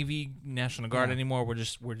Navy, National Guard Yeah. anymore. We're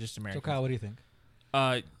just So Americans. Kyle, what do you think?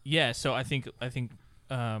 Yeah. So I think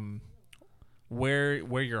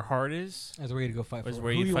where your heart is, As where you to go fight for? Is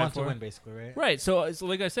where Who you you fight want to for? win, basically, right? right? So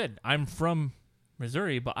like I said, I'm from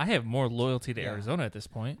Missouri, but I have more loyalty to Yeah. Arizona at this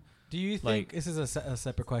point. Do you think Like- this is a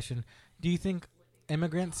separate question? Do you think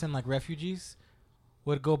immigrants and like refugees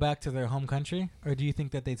would go back to their home country, or do you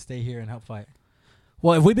think that they'd stay here and help fight?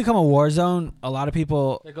 Well, if we become a war zone, a lot of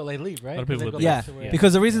people, They leave, right? A lot of people 'Cause they would go leave. yeah, back to where-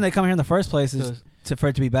 because the reason they come here in the first place is So- for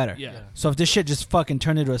it to be better. Yeah. Yeah. So if this shit just fucking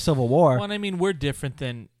turned into a civil war, Well, and I mean, we're different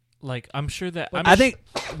than like I'm sure that I think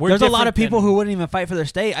we're there's a lot different of people than- who wouldn't even fight for their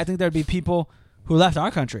state. I think there'd be people who left our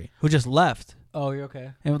country who just left, Oh, you're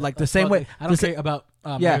okay. and like the Like, same fuck way. it. I don't the sa- care about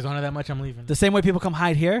yeah. Arizona that much. I'm leaving. The same way people come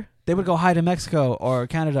hide here, they would go hide in Mexico or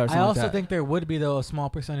Canada or something I also like that. think there would be though a small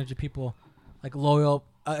percentage of people like loyal.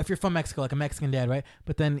 If you're from Mexico, like a Mexican dad, right?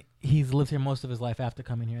 But then he's lived here most of his life after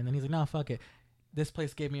coming here, and then he's like, "No, fuck it." this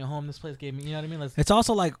place gave me a home. This place gave me, you know what I mean? Let's, It's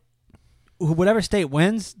also like whatever state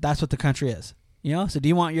wins, that's what the country is. You know. So do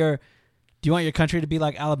you want your country to be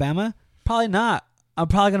like Alabama? Probably not. I'm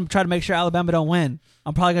probably gonna try to make sure Alabama don't win.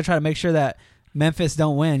 I'm probably gonna try to make sure that Memphis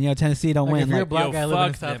don't win. You know, Tennessee don't like win. if you're a Like, black guy living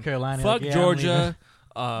in fuck South them. Carolina, Fuck like, yeah, I'm leaving. Georgia.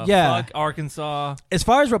 Yeah. Fuck Arkansas. as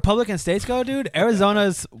far as Republican states go, dude,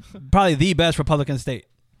 Arizona's probably the best Republican state.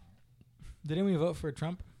 Didn't we vote for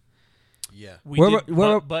Trump? Yeah.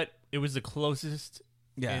 But it was the closest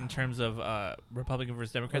Yeah. in terms of Republican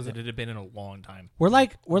versus Democrats Was that it had been in a long time. We're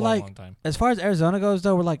like long time. as far as Arizona goes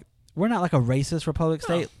though, we're not like a racist Republican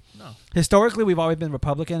state. No. Historically, we've always been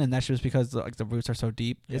Republican, and that's just because like the roots are so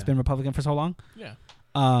deep. It's Yeah. been Republican for so long. Yeah.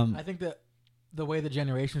 I think that the way the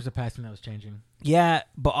generations are passing, that was changing. Yeah,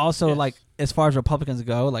 but also Yes. like as far as Republicans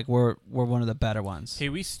go, like we're one of the better ones. Hey,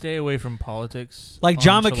 we stay away from politics. Like on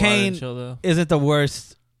John Chill Out McCain and Chill, though. Isn't the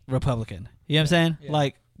worst Republican. You know what I'm saying? Yeah.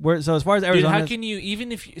 Like we're so as far as Dude, Arizona, how can you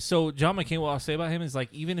so John McCain? What I'll say about him is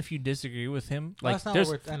like even if you disagree with him, Well, like that's not there's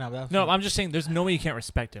what we're, I know, that's no. what- I'm just saying there's no way you can't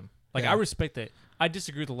respect him. Like Yeah. I respect it. I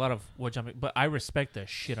disagree with a lot of what but I respect the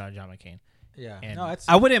shit out of John McCain. yeah. and No, it's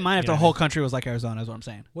I wouldn't mind if You the know, whole country was like Arizona. Is what I'm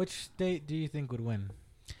saying. which state do you think would win?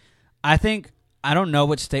 I don't know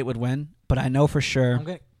which state would win, but I know for sure I'm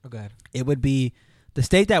gonna go ahead. it would be the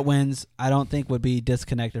state that wins. I don't think would be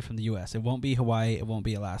disconnected from the U.S. It won't be Hawaii. It won't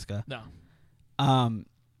be Alaska. No.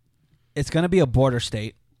 It's going to be a border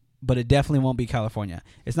state, but it definitely won't be California.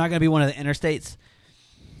 It's not going to be one of the interstates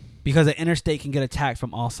because the interstate can get attacked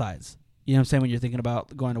from all sides. You know what I'm saying? When you're thinking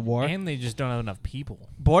about going to war, And they just don't have enough people.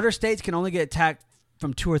 border states can only get attacked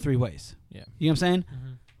from 2 or 3 ways. Yeah. You know what I'm saying?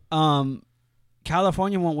 Mm-hmm.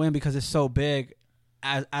 California won't win because it's so big.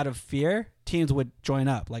 Out of fear, teams would join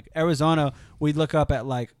up. Like Arizona, we'd look up at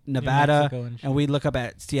like Nevada, Mexico and shit. and we'd look up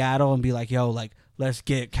at Seattle and be like, "Yo, like let's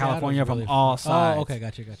get California Seattle's from really all fun. sides." Oh, okay,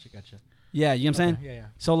 gotcha. Yeah, you know what I'm saying? Okay, yeah.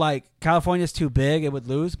 So like California's too big, it would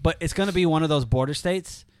lose, but it's gonna be one of those border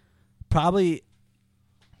states. Probably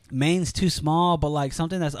Maine's too small, but like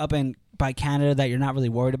something that's up in by Canada that you're not really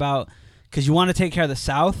worried about because you want to take care of the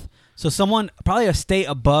South. So probably a state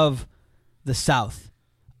above the South.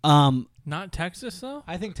 Not Texas though.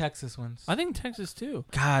 I think Texas wins. I think Texas too.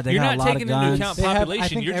 God, they You're got not a lot taking of into guns. account They have, I population.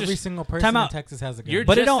 think You're every just single person Time in out. Texas has a gun. you're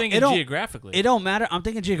But it just don't- thinking it don't- geographically. It don't matter. I'm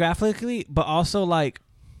thinking geographically, but also like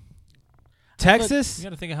you Texas.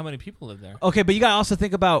 got to think of how many people live there. Okay, but you got to also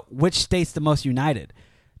think about which state's the most united.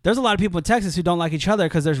 There's a lot of people in Texas who don't like each other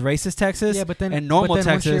because there's racist Texas yeah, but then and normal but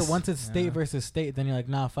then Texas. Once it's state versus state, then you're like,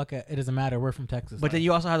 nah, fuck it. It doesn't matter. We're from Texas. But then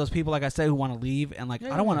you also have those people, like I said, who want to leave and like Yeah,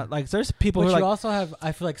 I don't yeah. want to. Like there's people But who you are like also have,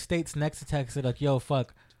 I feel like states next to Texas are like, yo,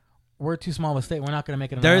 fuck, we're too small of a state. We're not gonna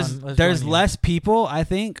make it. On our there's own. Let's there's join you. less people. I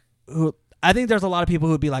think there's a lot of people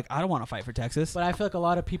who would be like, I don't want to fight for Texas. But I feel like a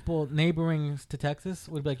lot of people neighboring to Texas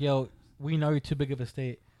would be like, yo, we know you're too big of a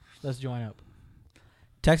state. Let's join up.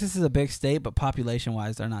 Texas is a big state, but population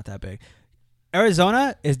wise, they're not that big.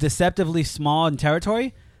 Arizona is deceptively small in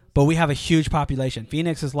territory, but we have a huge population.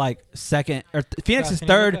 Phoenix is like second, or Phoenix Josh, is can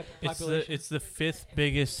you look third. up population? It's the fifth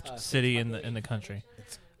biggest city in the country.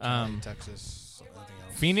 Texas.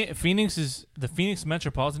 Phoenix is the Phoenix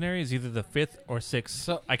metropolitan area is either the fifth or sixth.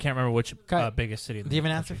 So- I can't remember which Okay. biggest city. In Do the you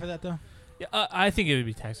have an country. answer for that though? Yeah, I think it would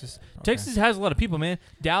be Texas. Okay. Texas has a lot of people, man.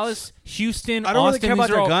 Dallas, Houston, I don't Austin, really care about these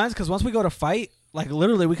are their all- guns because once we go to fight, like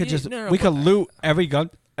literally, we could Yeah, just no, we could but- loot every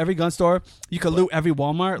gun store. You could loot every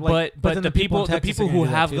Walmart. Like, but then the people in Texas are who gonna do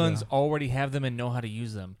that have too, guns though. already have them and know how to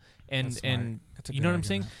use them. And That's smart. and That's a you good know what I'm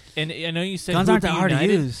saying? argument. And I know you said guns who aren't would that be hard to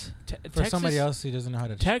united. use. For somebody else who doesn't know how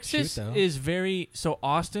to Texas shoot, though. is very so.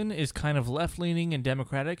 Austin is kind of left leaning and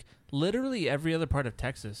democratic. Literally every other part of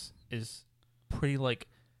Texas is pretty like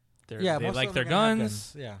they most like of their them are gonna have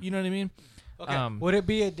guns. Yeah. You know what I mean? Okay. Would it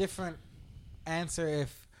be a different answer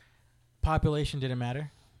if population didn't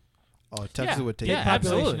matter? Oh, Texas Yeah. would take Yeah, it.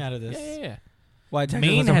 population absolutely. out of this. Yeah. Why Texas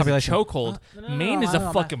Maine has no has a population? chokehold. No, Maine is a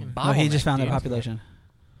I'm fucking asking. bottleneck. No, he just found their dude. population.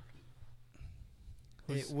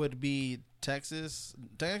 It would be Texas.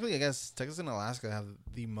 Technically, I guess Texas and Alaska have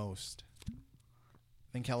the most.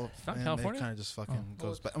 I think California. California? It kind of just fucking Oh.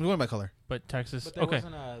 goes by. I'm going by color. But Texas, But okay.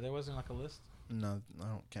 there wasn't like a list. No, I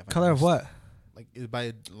can't find Color a of list. what? Like it's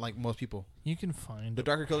by like most people. You can find The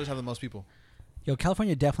darker colors have the most people. Yo,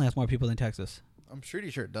 California definitely has more people than Texas. I'm pretty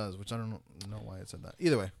sure it does, which I don't know why it said that.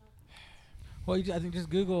 Either way, Well, I think just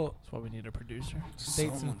Google That's why we need a producer.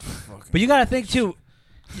 states. Someone fucking- But you got to think too.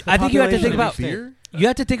 I think you have to think population about of each fear. you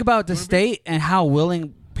have to think about the state and how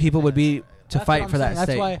willing people would be to That's fight what I'm for that saying.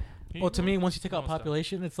 state. That's why. Well, to me, once you take out Almost done.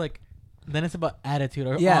 population, it's like then it's about attitude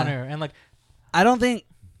or Yeah. honor and like I don't think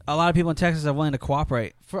a lot of people in Texas are willing to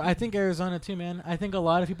cooperate. I think Arizona too, man. I think a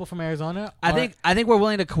lot of people from Arizona. I think we're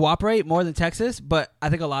willing to cooperate more than Texas, but I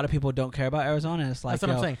think a lot of people don't care about Arizona. It's like that's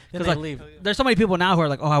what I'm saying. Then 'cause, they like, leave there's so many people now who are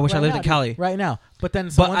like, oh, I wish I lived in Cali. right now. But then,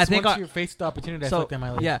 But once, I think once you face the opportunity, I feel like they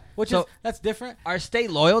might leave. yeah, which so is that's different. our state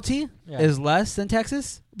loyalty Yeah. is less than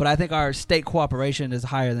Texas, but I think our state cooperation is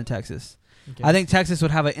higher than Texas. Okay. I think Texas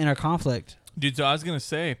would have an inner conflict. Dude, so I was gonna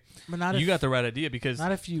say, but not you if, got the right idea because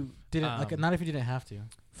not if you didn't not if you didn't have to.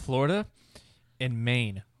 Florida and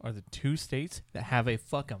Maine are the two states that have a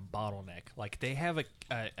fucking bottleneck. Like they have a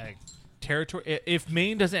territory. If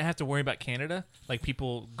Maine doesn't have to worry about Canada, like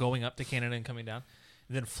people going up to Canada and coming down,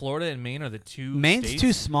 then Florida and Maine are the two. Maine's states.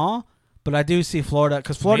 too small, but I do see Florida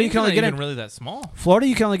because Florida Maine's you can only not get even in. really that small. Florida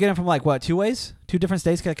you can only get in from like what, 2 ways? 2 different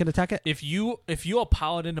states that can attack it. If you all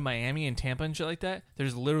pile it into Miami and Tampa and shit like that,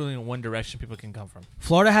 there's literally one direction people can come from.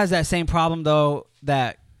 Florida has that same problem though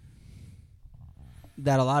that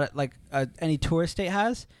a lot of like any tourist state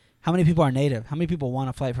has. How many people are native? How many people want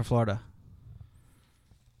to flight for Florida?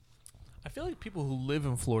 I feel like people who live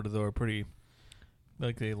in Florida though are pretty,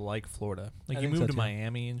 like they like Florida. Like I you think move so, to too.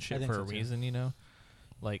 Miami and I shit think for so, a too. reason, you know.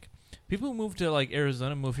 Like people who move to like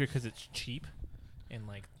Arizona move here because it's cheap, and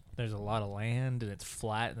like there's a lot of land and it's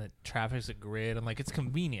flat and the traffic's a grid and like it's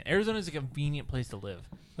convenient. Arizona's a convenient place to live.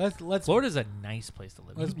 Let's Florida's a nice place to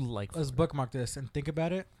live. Let's- You like let's Florida. bookmark this and think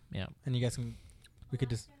about it, Yeah. and you guys can. We could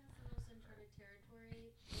just. Alaska has the most uncharted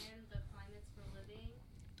territory, and the climates for living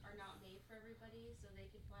are not made for everybody, so they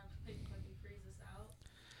could probably fucking freeze us out.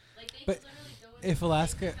 Like they But could literally go into if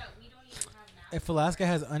Alaska- places that we don't even have maps. If Alaska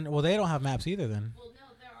has well, they don't have maps either. Then Well,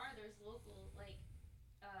 no, there's local like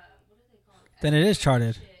what do they call it? Then it is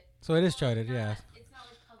charted. Shit. so it is Well, charted, yeah. It's not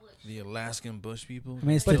like public. The Alaskan bush people. I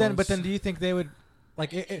mean, it's But still- then, do you think they would,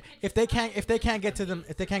 like, if they can't get to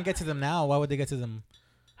them now, why would they get to them?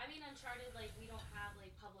 I mean, Uncharted, like we don't have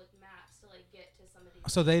like public maps to like get to some of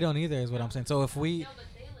these. So they don't either, is what I'm saying. So if we, No, but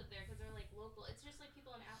they live there because they're like local. It's just like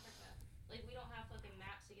people in Africa. Like we don't have fucking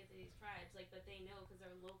maps to get to these tribes, like, but they know because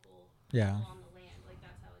they're local. Yeah. People on the land, like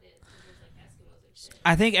that's how it is. 'Cause there's like Eskimos and shit.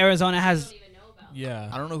 I think Arizona They has. don't even know about. Yeah.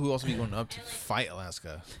 I don't know who else would be going up to fight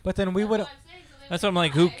Alaska. but then we would. That's what I'm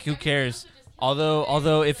like. Who cares?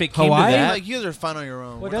 Although if it came Hawaii? to that, Like you guys are fine on your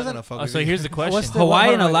own. Well, We're not doesn't- gonna fuck oh, with so you. here's the question. What's the Hawaii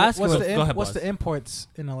hold and on, Alaska What's would- the, go ahead, what's Buzz. the imports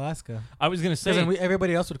in Alaska? I was gonna Because say then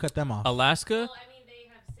everybody else would cut them off. Alaska. Well, I mean, they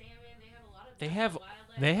have salmon. They have a lot of. They different have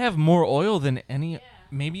wildlife. they have more oil than any Yeah.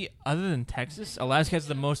 maybe other than Texas. Alaska has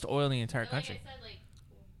the most oil in the entire Like country. I said, like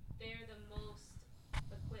they're the most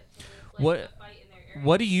equipped to live, like, What- to fight in their area.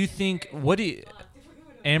 What do you In think? their area. What do you, Fuck, if we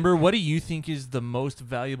would've- Amber? What do you think is the most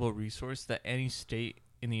valuable resource that any state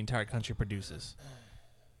in the entire country produces?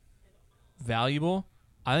 Valuable?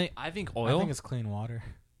 I think oil I think it's clean water.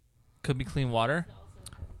 could be clean water.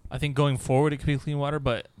 I think going forward it could be clean water,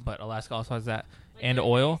 but Alaska also has that Like, and they're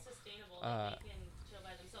oil. very sustainable, like, they can chill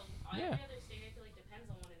by themselves. yeah. Every other state, I feel like, depends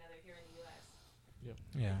on one another here in the U.S.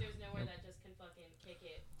 Yeah. There's nowhere that just can fucking kick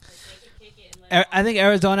it. Like, they can kick it and let I think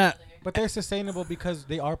Arizona. But they're sustainable because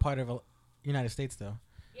they are part of the United States, though.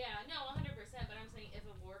 Yeah, no, 100%. But I'm saying if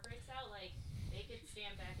a war breaks out, like, they could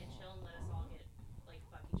stand back and chill and let us all get, like,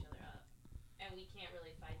 fuck each other up. And we can't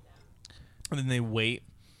really fight them. And then they wait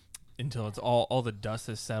until it's all the dust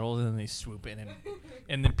has settled, and then they swoop in,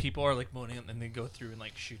 and then people are like moaning, and then they go through and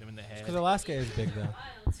like shoot them in the head. Because Alaska is big, though.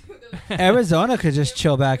 Wild, too. Those- Arizona could just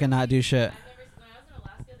chill back and not do shit. I've never, when I was in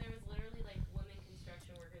Alaska, there was literally like women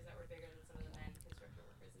construction workers that were bigger than some of the men construction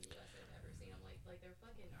workers in the U.S. I've ever seen. I'm like they're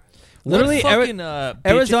fucking gnarly. Literally, fucking,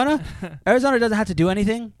 Arizona, Arizona doesn't have to do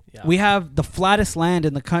anything. Yeah. We have the flattest land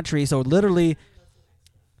in the country, so literally,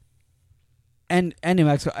 and New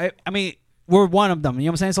Mexico. I mean, we're one of them. You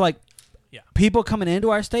know what I'm saying? So like, Yeah. people coming into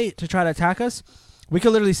our state to try to attack us, we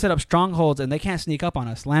could literally set up strongholds and they can't sneak up on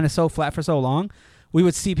us. Land is so flat for so long, we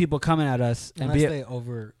would see people coming at us and Unless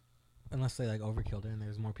be. unless they like overkilled it and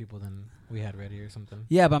there's more people than we had ready or something.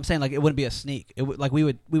 Yeah, but I'm saying like it wouldn't be a sneak. It would like we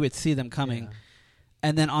would see them coming, Yeah.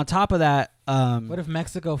 and then on top of that, What if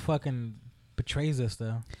Mexico fucking betrays us,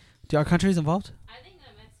 though? do our countries involved? I think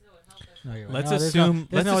that Mexico would help us. No, you're right. Let's No, there's assume- no-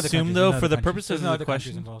 there's let's no other assume, countries. though, There's no for other the countries. purposes There's of no the other countries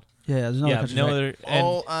question- involved. Yeah, there's no other yeah, countries, no right? other. And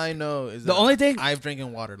All I know is The that only thing, I've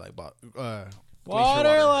drinking water like glacier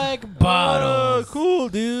Water like oh, bottles. cool,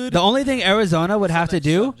 dude. the only thing Arizona would have to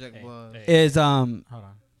do Subject blood. is Hold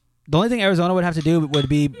on. the only thing Arizona would have to do would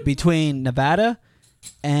be between Nevada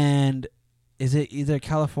and is it either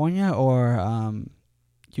California or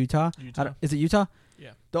Utah? Utah. Is it Utah?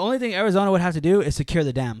 Yeah. The only thing Arizona would have to do is secure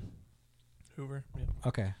the dam. Hoover.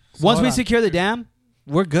 Okay. So Once hold we on. secure the dam,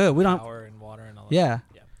 we're good. We don't. Power and water and all that. Yeah.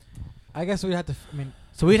 I guess we'd have to. I mean,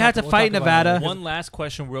 So we'd have to We'll fight talk about it Nevada. later. One last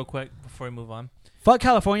question, real quick, before we move on. fuck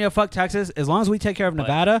California, fuck Texas. As long as we take care of But-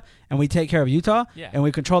 Nevada and we take care of Utah Yeah. and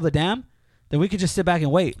we control the dam, then we could just sit back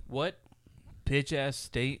and wait. What bitch ass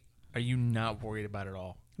state are you not worried about at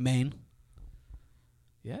all? Maine.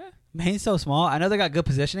 Yeah. Maine's so small. I know they got good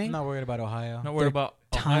positioning. I'm not worried about Ohio. Not worried They're about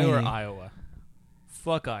Ohio or tiny. Iowa.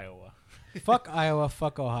 Fuck Iowa. Fuck Iowa.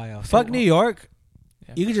 Fuck Ohio. Fuck New York.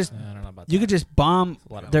 Yeah. You could just I don't know about you that. could just bomb It's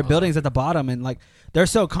a lot of their bomb. buildings at the bottom and like they're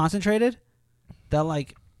so concentrated that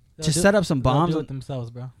like They'll just do- set up some they'll bombs. do it themselves,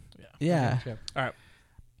 bro. Yeah. Trip.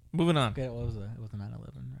 Moving on. Okay, what was that? It was a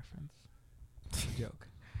 9/11 reference. It's a joke.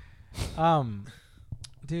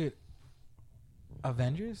 Dude,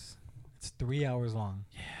 Avengers. It's 3 hours long.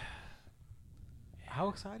 Yeah. How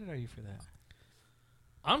excited are you for that?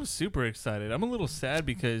 I'm super excited. I'm a little sad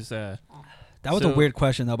because That was a So- weird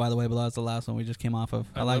question though, by the way, but that was the last one we just came off of.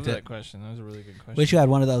 I liked love it. that question. That was a really good question. Wish you had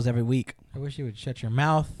one of those every week. I wish you would shut your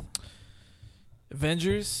mouth.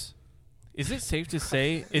 Avengers. Is it safe to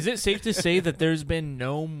say? Is it safe to say that there's been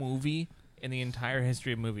no movie in the entire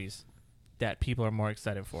history of movies that people are more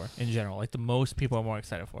excited for in general? Like the most people are more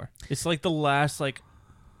excited for. It's like the last like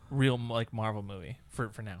real like Marvel movie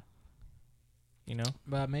for now. You know.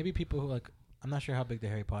 But maybe people who like, I'm not sure how big the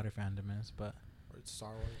Harry Potter fandom is, but Or it's Star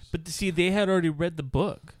Wars. But see, they had already read the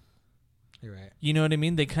book. you're right. You know what I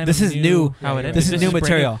mean? They kind This of is knew new. how it Yeah, ended. This is new brand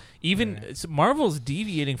material. Even Right. it's- Marvel's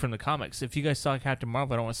deviating from the comics. If you guys saw Captain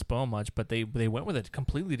Marvel, I don't want to spoil much, but they went with a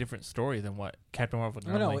completely different story than what Captain Marvel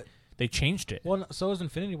No, normally. no. They changed it. Well, no, so is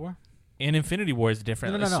Infinity War. And Infinity War is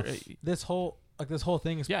different. No. It's- This whole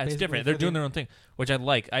thing is Yeah, it's basically different. for They're the- doing their own thing, which I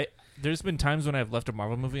like. There's been times when I've left a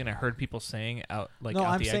Marvel movie and I heard people saying out like no,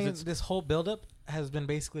 out I'm the saying exits. this whole buildup has been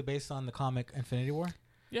basically based on the comic Infinity War.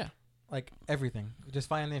 Yeah, Like everything, just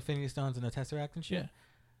finding the Infinity Stones and the Tesseract and shit. yeah.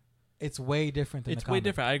 It's way different than It's the way comic.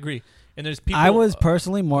 different. I agree. And there's people. I was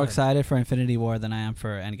personally more go ahead. excited for Infinity War than I am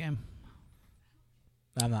for Endgame.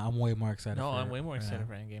 I'm not. I'm way more excited. No, for I'm way more excited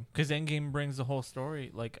for Endgame because Endgame brings the whole story.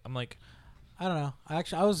 Like I'm like, I don't know.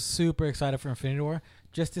 I was super excited for Infinity War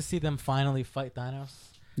just to see them finally fight Thanos.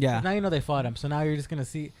 Yeah. Now you know they fought him, so now you're just gonna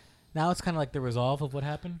see. Now it's kind of like the resolve of what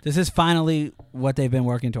happened. This is finally what they've been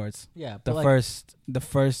working towards. Yeah, The but like,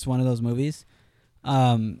 first one of those movies.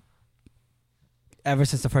 Ever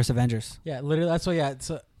since the first Avengers. yeah, literally. That's why. Yeah,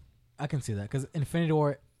 so I can see that because Infinity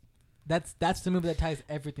War. That's the movie that ties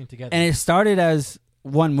everything together. And it started as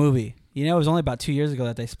one movie. You know, it was only about 2 years ago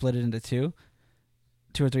that they split it into two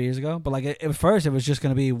or 3 years ago. But like at first, it was just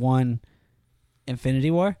going to be one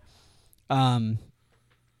Infinity War.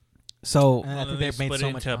 So And I well, think they they've made split so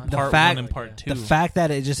it much into content. The part fact- one and part two. the fact that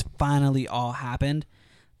it just finally all happened,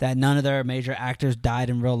 that none of their major actors died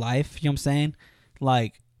in real life, you know what I'm saying?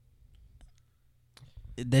 Like,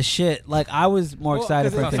 this shit, like, I was more Well, excited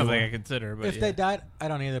 'cause for Not it's- Infinity something War. I consider, but if yeah. they died, I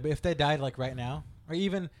don't either. But if they died like right now, or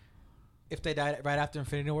even if they died right after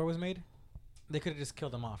Infinity War was made, they could have just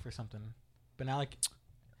killed them off or something. But now, like,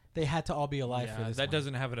 they had to all be alive Yeah, for this. that one.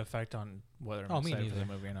 doesn't have an effect on whether I'm Oh, me excited for the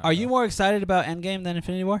neither. movie or not. Are you though. more excited about Endgame than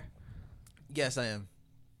Infinity War? Yes, I am.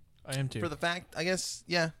 I am too. For the fact, I guess,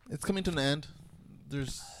 yeah, it's coming to an end.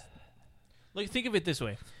 There's Like, think of it this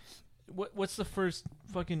way: what's the first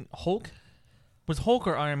fucking Hulk? Was Hulk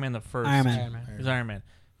or Iron Man the first? Iron Man. Iron Man. It was Iron Man.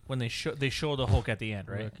 When they show the Hulk at the end,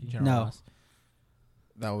 right? Rookie. General No. Ross.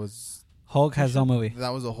 that was Hulk has his own movie. that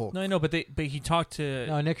was a Hulk. No, I know, but he talked to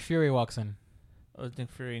No, Nick Fury walks in.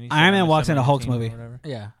 Nick Fury. And he Iron said Man on the walks into Hulk's 17 or movie. whatever.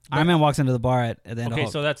 Yeah, Iron Man walks into the bar at the end of Okay,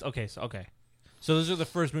 Hulk. so that's okay. So those are the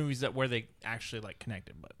first movies that where they actually like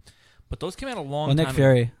connected, but those came out a long well, time Nick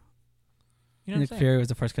Fury. ago. You know Nick what I'm saying? Fury was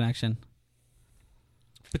the first connection.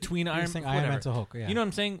 Between You're Iron saying Man, Iron Man to Hulk. Yeah, You know what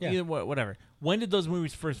I'm saying? Yeah. Either whatever. When did those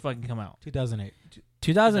movies first fucking come out? 2008.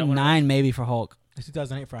 2009 maybe for Hulk. It's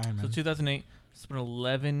 2008 for Iron So Man. 2008. It's been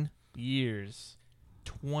 11 years.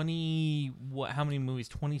 20 what? How many movies?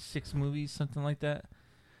 26 movies, something like that.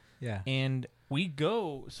 Yeah, And we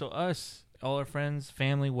go. So us, all our friends,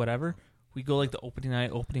 family, whatever. We go like the opening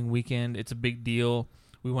night, opening weekend. It's a big deal.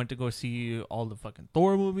 We went to go see all the fucking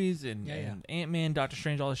Thor movies and Ant-Man, Doctor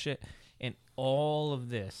Strange, all this shit. And all of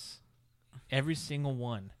this, every single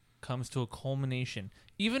one, comes to a culmination.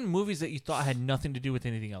 Even movies that you thought had nothing to do with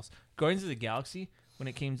anything else. Guardians of the Galaxy, when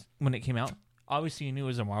it came out, obviously you knew it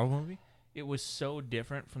was a Marvel movie. It was so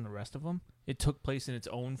different from the rest of them. It took place in its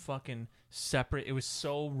own fucking separate. It was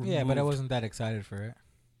so removed. yeah, but I wasn't that excited for it.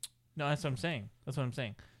 No, that's what I'm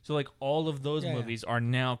saying. So like all of those Yeah, yeah. movies are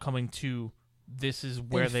now coming to. This is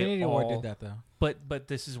where Infinity they War all. did that though. But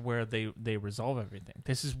this is where they resolve everything.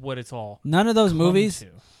 This is what it's all. None of those come movies to.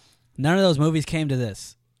 None of those movies came to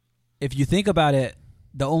this. If you think about it,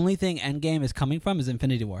 the only thing Endgame is coming from is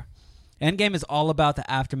Infinity War. Endgame is all about the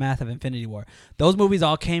aftermath of Infinity War. Those movies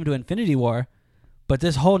all came to Infinity War But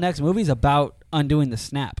this whole next movie is about undoing the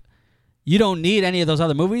snap. You don't need any of those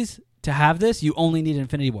other movies to have this. You only need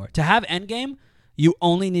Infinity War. To have Endgame, you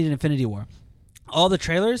only need an Infinity War. All the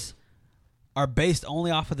trailers are based only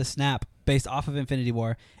off of the snap, based off of Infinity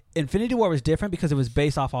War. Infinity War was different because it was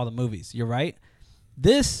based off all the movies. You're right.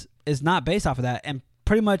 This is not based off of that, and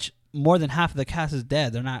pretty much more than half of the cast is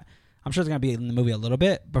dead. They're not. I'm sure they're gonna be in the movie a little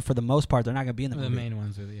bit, but for the most part, they're not gonna be in the movie. The main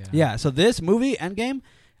ones are Yeah. So this movie, Endgame,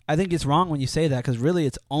 I think it's wrong when you say that because really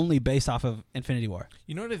it's only based off of Infinity War.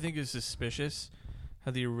 You know what I think is suspicious? How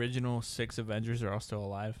the original 6 Avengers are all still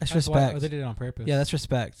alive. That's respect. They did it on purpose. Yeah, that's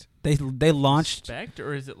respect. They launched. Respect,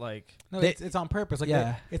 or is it like No, They- it's on purpose. Like,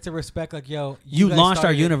 Yeah. it's a respect. Like, yo, You guys launched our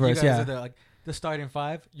started it. universe, You guys yeah. are the starting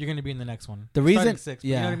 5. You're gonna be in the next one. The Starting reason- 6.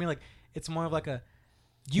 yeah. You know what I mean? Like, it's more of like a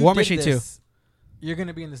you War did Machine 2. this, You're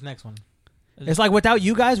gonna be in this next one. It's like without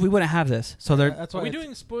you guys, we wouldn't have this. So they're. That's Are why we it's-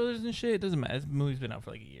 doing spoilers and shit? It doesn't matter. This movie's been out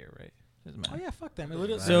for like a year, right? Doesn't Oh matter. yeah, fuck them. It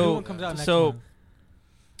literally, So- the new one comes out next so- month.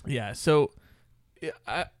 Yeah, so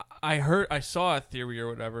I saw a theory or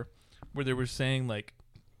whatever where they were saying like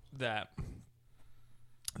that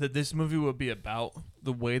this movie would be about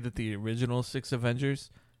the way that the original 6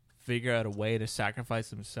 Avengers figure out a way to sacrifice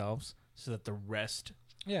themselves so that the rest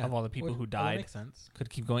Yeah, of all the people who that died makes sense. could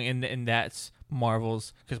keep going. And that's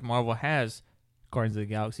Marvel's, because Marvel has Guardians of the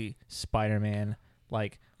Galaxy, Spider-Man,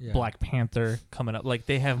 like Yeah. Black Panther coming up. Like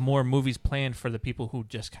they have more movies planned for the people who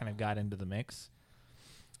just kind of got into the mix.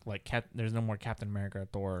 Like there's no more Captain America,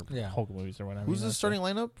 Thor, Yeah. Hulk movies or whatever. Who's you the know, starting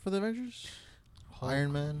lineup for the Avengers? Hulk,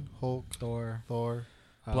 Iron Man, Hulk, Thor, Thor.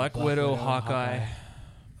 Black Widow, Hawkeye.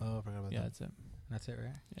 Oh, I forgot about Yeah, that. that's it. That's it,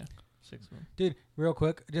 right? 6 of them. Dude, real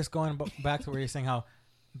quick, just going back to where you're saying how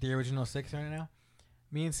the original 6 right now.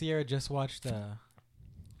 Me and Sierra just watched the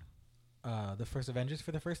first Avengers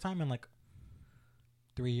for the first time in like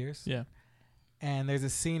 3 years. Yeah. And there's a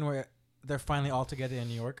scene where they're finally all together in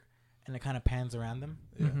New York, and it kind of pans around them.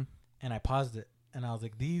 Yeah. Mhm. And I paused it, and I was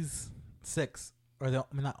like, these 6 are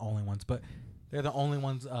not only ones, but they're the only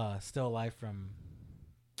ones still alive from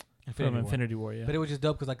Infinity From War. Infinity War, yeah. But it was just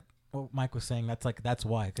dope because like what Mike was saying, that's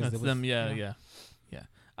why. Cause That's it was, them, yeah, you know, yeah.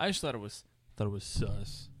 I just thought it was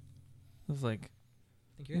sus. I was like,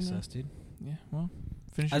 I think you're You know. sus, dude. yeah, well,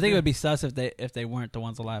 finish I your think it beer. would be sus if they weren't the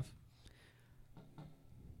ones alive.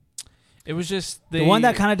 It was just The one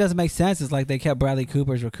that kind of doesn't make sense is like they kept Bradley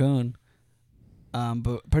Cooper's raccoon,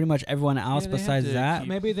 but pretty much everyone else Yeah, they had besides to that, keep-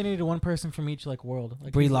 Maybe they needed one person from each like world.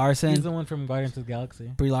 Like Brie he's the- Larson. He's the one from Guardians of the Galaxy.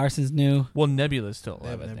 Brie Larson's new. Well, Nebula's still They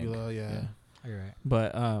have alive, I think. Nebula, yeah. Oh, you're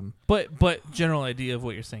right. But general idea of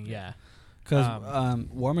what you're saying, yeah. Because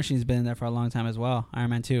War Machine's been there for a long time as well.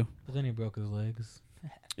 Iron Man 2. But then he broke his legs.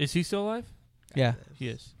 Is he still alive? Yeah. He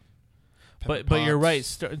is. Pepper But you're right.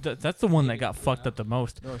 Potts. That's the one that got fucked up the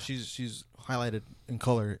most. No, she's highlighted in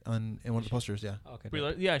color in one of the posters. Yeah,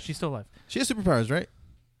 Okay. Yeah, she's still alive. she has superpowers, right?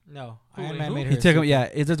 No, Who- Iron Man who? made her. He a took him. suit, Yeah,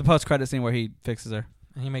 it's at the post credit scene where he fixes her.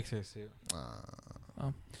 and he makes her a suit.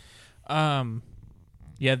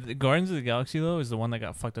 Yeah, the Guardians of the Galaxy though is the one that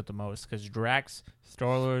got fucked up the most because Drax,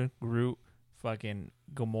 Star-Lord, Groot, fucking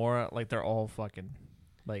Gamora, like they're all fucking,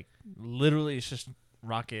 like literally it's just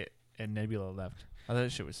Rocket and Nebula left. I thought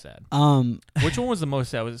that shit was sad. Which one was the most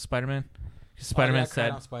sad? Was it Spider-Man? 'Cause Spider-Man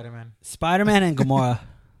said Spider-Man. Spider-Man and Gamora.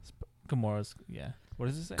 Gamora's. Yeah. What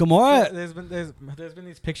does it say? Gamora. There's been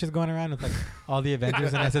these pictures going around with like all the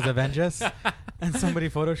Avengers and it says Avengers, and somebody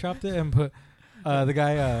photoshopped it and put the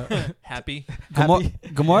guy Happy.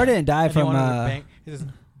 Gamora didn't die and he from. wanted to bang, he just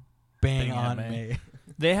bang Bang on on me.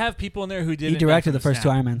 They have people in there who did. He directed the first 2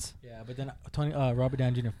 Iron Mans. Yeah, but then Robert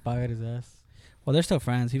Downey Jr. fired his ass. Well, they're still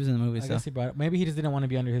friends. He was in the movie, I so. guess he brought. Maybe he just didn't want to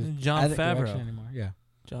be under his John direction Favreau. anymore. Yeah.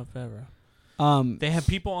 John Favreau. They They have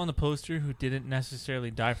people on the poster who didn't necessarily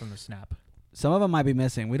die from the snap. some of them might be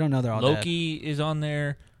missing. We don't know they're all dead. Loki is on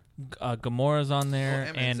there. Gamora's on there,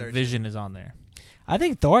 Ant-Man's and there, too. Vision is on there. I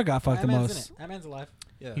think Thor got fucked the Ant-Man's most. in it. Ant-Man's alive.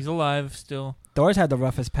 Yeah, He's alive still. Thor's had the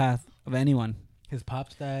roughest path of anyone. His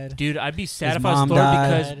pops died. Dude, I'd be sad His if I was mom Thor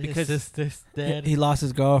died. because his sister's dead. He lost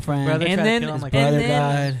his girlfriend. Brother And tried to then kill him, his like, brother and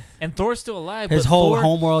then- died. and Thor's still alive. His but whole Thor,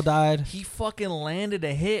 homeworld died. he fucking landed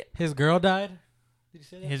a hit. His girl died. Did you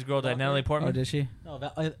say that? His girl died. Valkyrie? Natalie Oh, Portman. did she? No,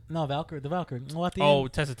 Valkyrie. The Valkyrie. Well, at the Oh,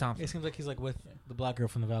 end, Tessa Thompson. it seems like he's like with the black girl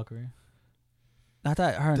from the Valkyrie. I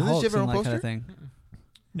thought her and Doesn't Hulk she have her seemed own like kind poster? of thing.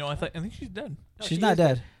 No, I think she's dead. No, She's she not is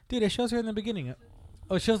dead. Dude, it shows her in the beginning.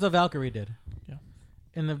 Oh, it shows the Valkyrie did. Yeah.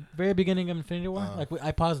 In the very beginning of Infinity War,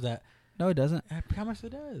 I paused that. No, it doesn't. I promise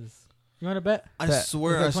it does. You want to bet? I Bet.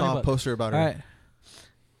 swear It's I like saw a $20. poster about her. All right.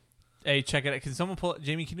 Hey, check it out. Can someone pull?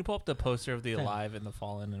 Jamie, can you pull up the poster of the 10. Alive and the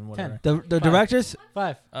Fallen and whatever? The Five. directors,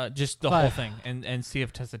 5. Just the 5. whole thing, and see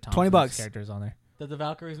if Tessa Thompson's $20. character is on there. That the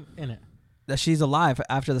Valkyrie's in it. that she's alive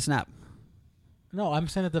after the snap. No, I'm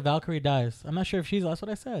saying that the Valkyrie dies. I'm not sure if she's. That's what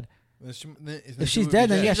I said. If she's dead,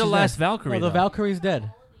 then yeah, She's the she's last dead. Valkyrie. No, the though. Valkyrie's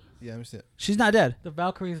dead. Yeah, I understand. She's not dead. The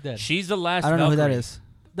Valkyrie's dead. She's the last. I don't know who that Valkyrie. is.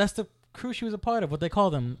 That's the crew she was a part of. What they call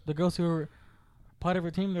them, the girls who were part of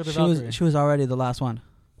her team. They're the She Valkyrie. was already the last one.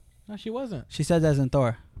 No, she wasn't. She said that's in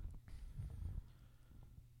Thor.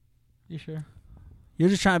 You sure? You're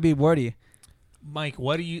just trying to be wordy. Mike,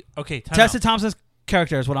 what do you? Okay, time Tessa out. Thompson's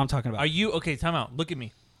character is what I'm talking about. Are you okay? Time out. Look at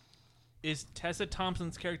me. Is Tessa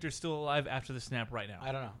Thompson's character still alive after the snap right now?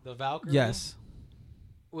 I don't know. The Valkyrie. Yes.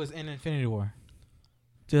 Was in Infinity War.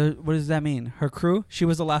 What does that mean? Her crew? She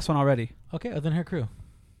was the last one already. Okay, then her crew.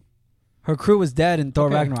 Her crew was dead in Thor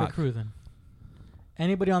Okay, Ragnarok. Her crew then.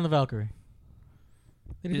 Anybody on the Valkyrie?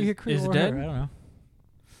 Did it be her crew is or dead? her? I don't know.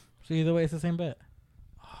 So either way, it's the same bet.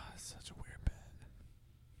 Oh, that's such a weird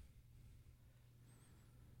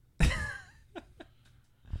bet.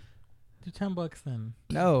 Do $10 then.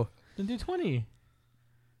 No. Then do 20.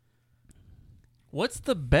 What's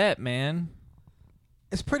the bet, man?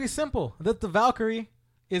 It's pretty simple. That the Valkyrie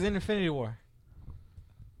is in Infinity War.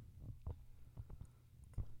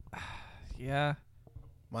 Yeah.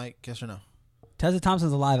 Mike, yes or no? Tessa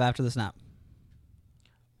Thompson's alive after the snap.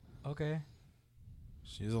 Okay.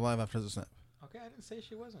 She's alive after the snap. Okay, I didn't say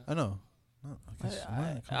she wasn't. I know. No, okay,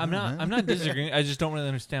 I'm not disagreeing. I just don't really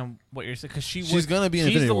understand what you're saying because She's gonna be in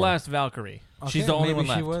She's Infinity the War. last Valkyrie. Okay, She's the only maybe one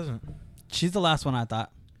left. she wasn't. She's the last one, I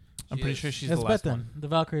thought. I'm pretty sure she's Let's the bet last then. one. The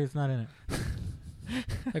Valkyrie is not in it.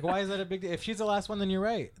 Like, why is that a big deal? If she's the last one, then you're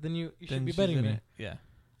right. Then you should Then be she's betting in me. it. Yeah.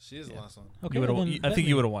 She is the last one. Okay, You would've- then I bet think me.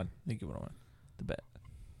 you would have won. I think you would have won the bet.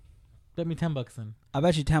 Bet me $10 then. I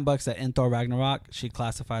bet you $10 that in Thor Ragnarok, she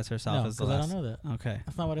classifies herself No, as the because I last. don't know that. Okay.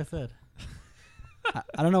 That's not what I said.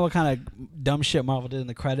 I don't know what kind of dumb shit Marvel did in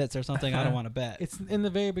the credits or something. I don't want to bet. It's in the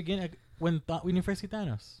very beginning when you first see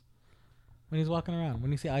Thanos, when he's walking around,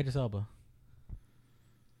 when you see Idris Elba,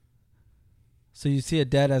 So you see a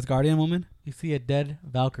dead Asgardian woman? you see a dead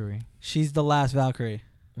Valkyrie. She's the last Valkyrie.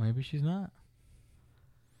 Maybe she's not.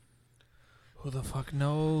 Who the fuck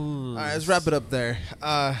knows? All right, let's wrap it up there.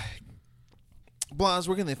 Blas,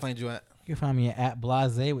 where can they find you at? You can find me at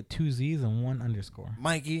Blase with 2 Z's and 1 underscore.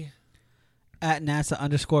 Mikey, At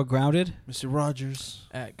NASA_grounded. Mr. Rogers.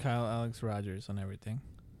 At Kyle Alex Rogers on everything.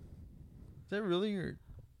 Is that really your?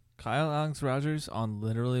 Kyle Alex Rogers on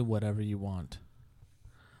literally whatever you want.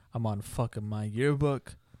 I'm on fucking my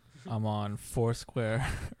yearbook. I'm on Foursquare.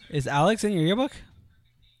 Is Alex in your yearbook?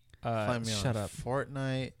 Find me Shut on up.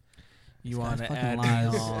 Fortnite. You This want guy's to fucking add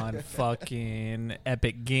lies. me on fucking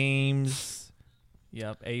Epic Games.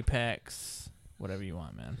 Yep, Apex. Whatever you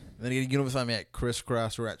want, man. And then you can find me at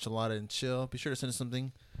Crisscross or at Chilada and Chill. Be sure to send us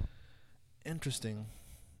something interesting.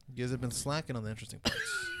 You guys have been slacking on the interesting parts.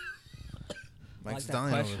 Mike's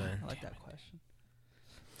dying over there. I like that question.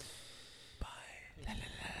 Bye.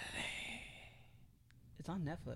 It's on Netflix.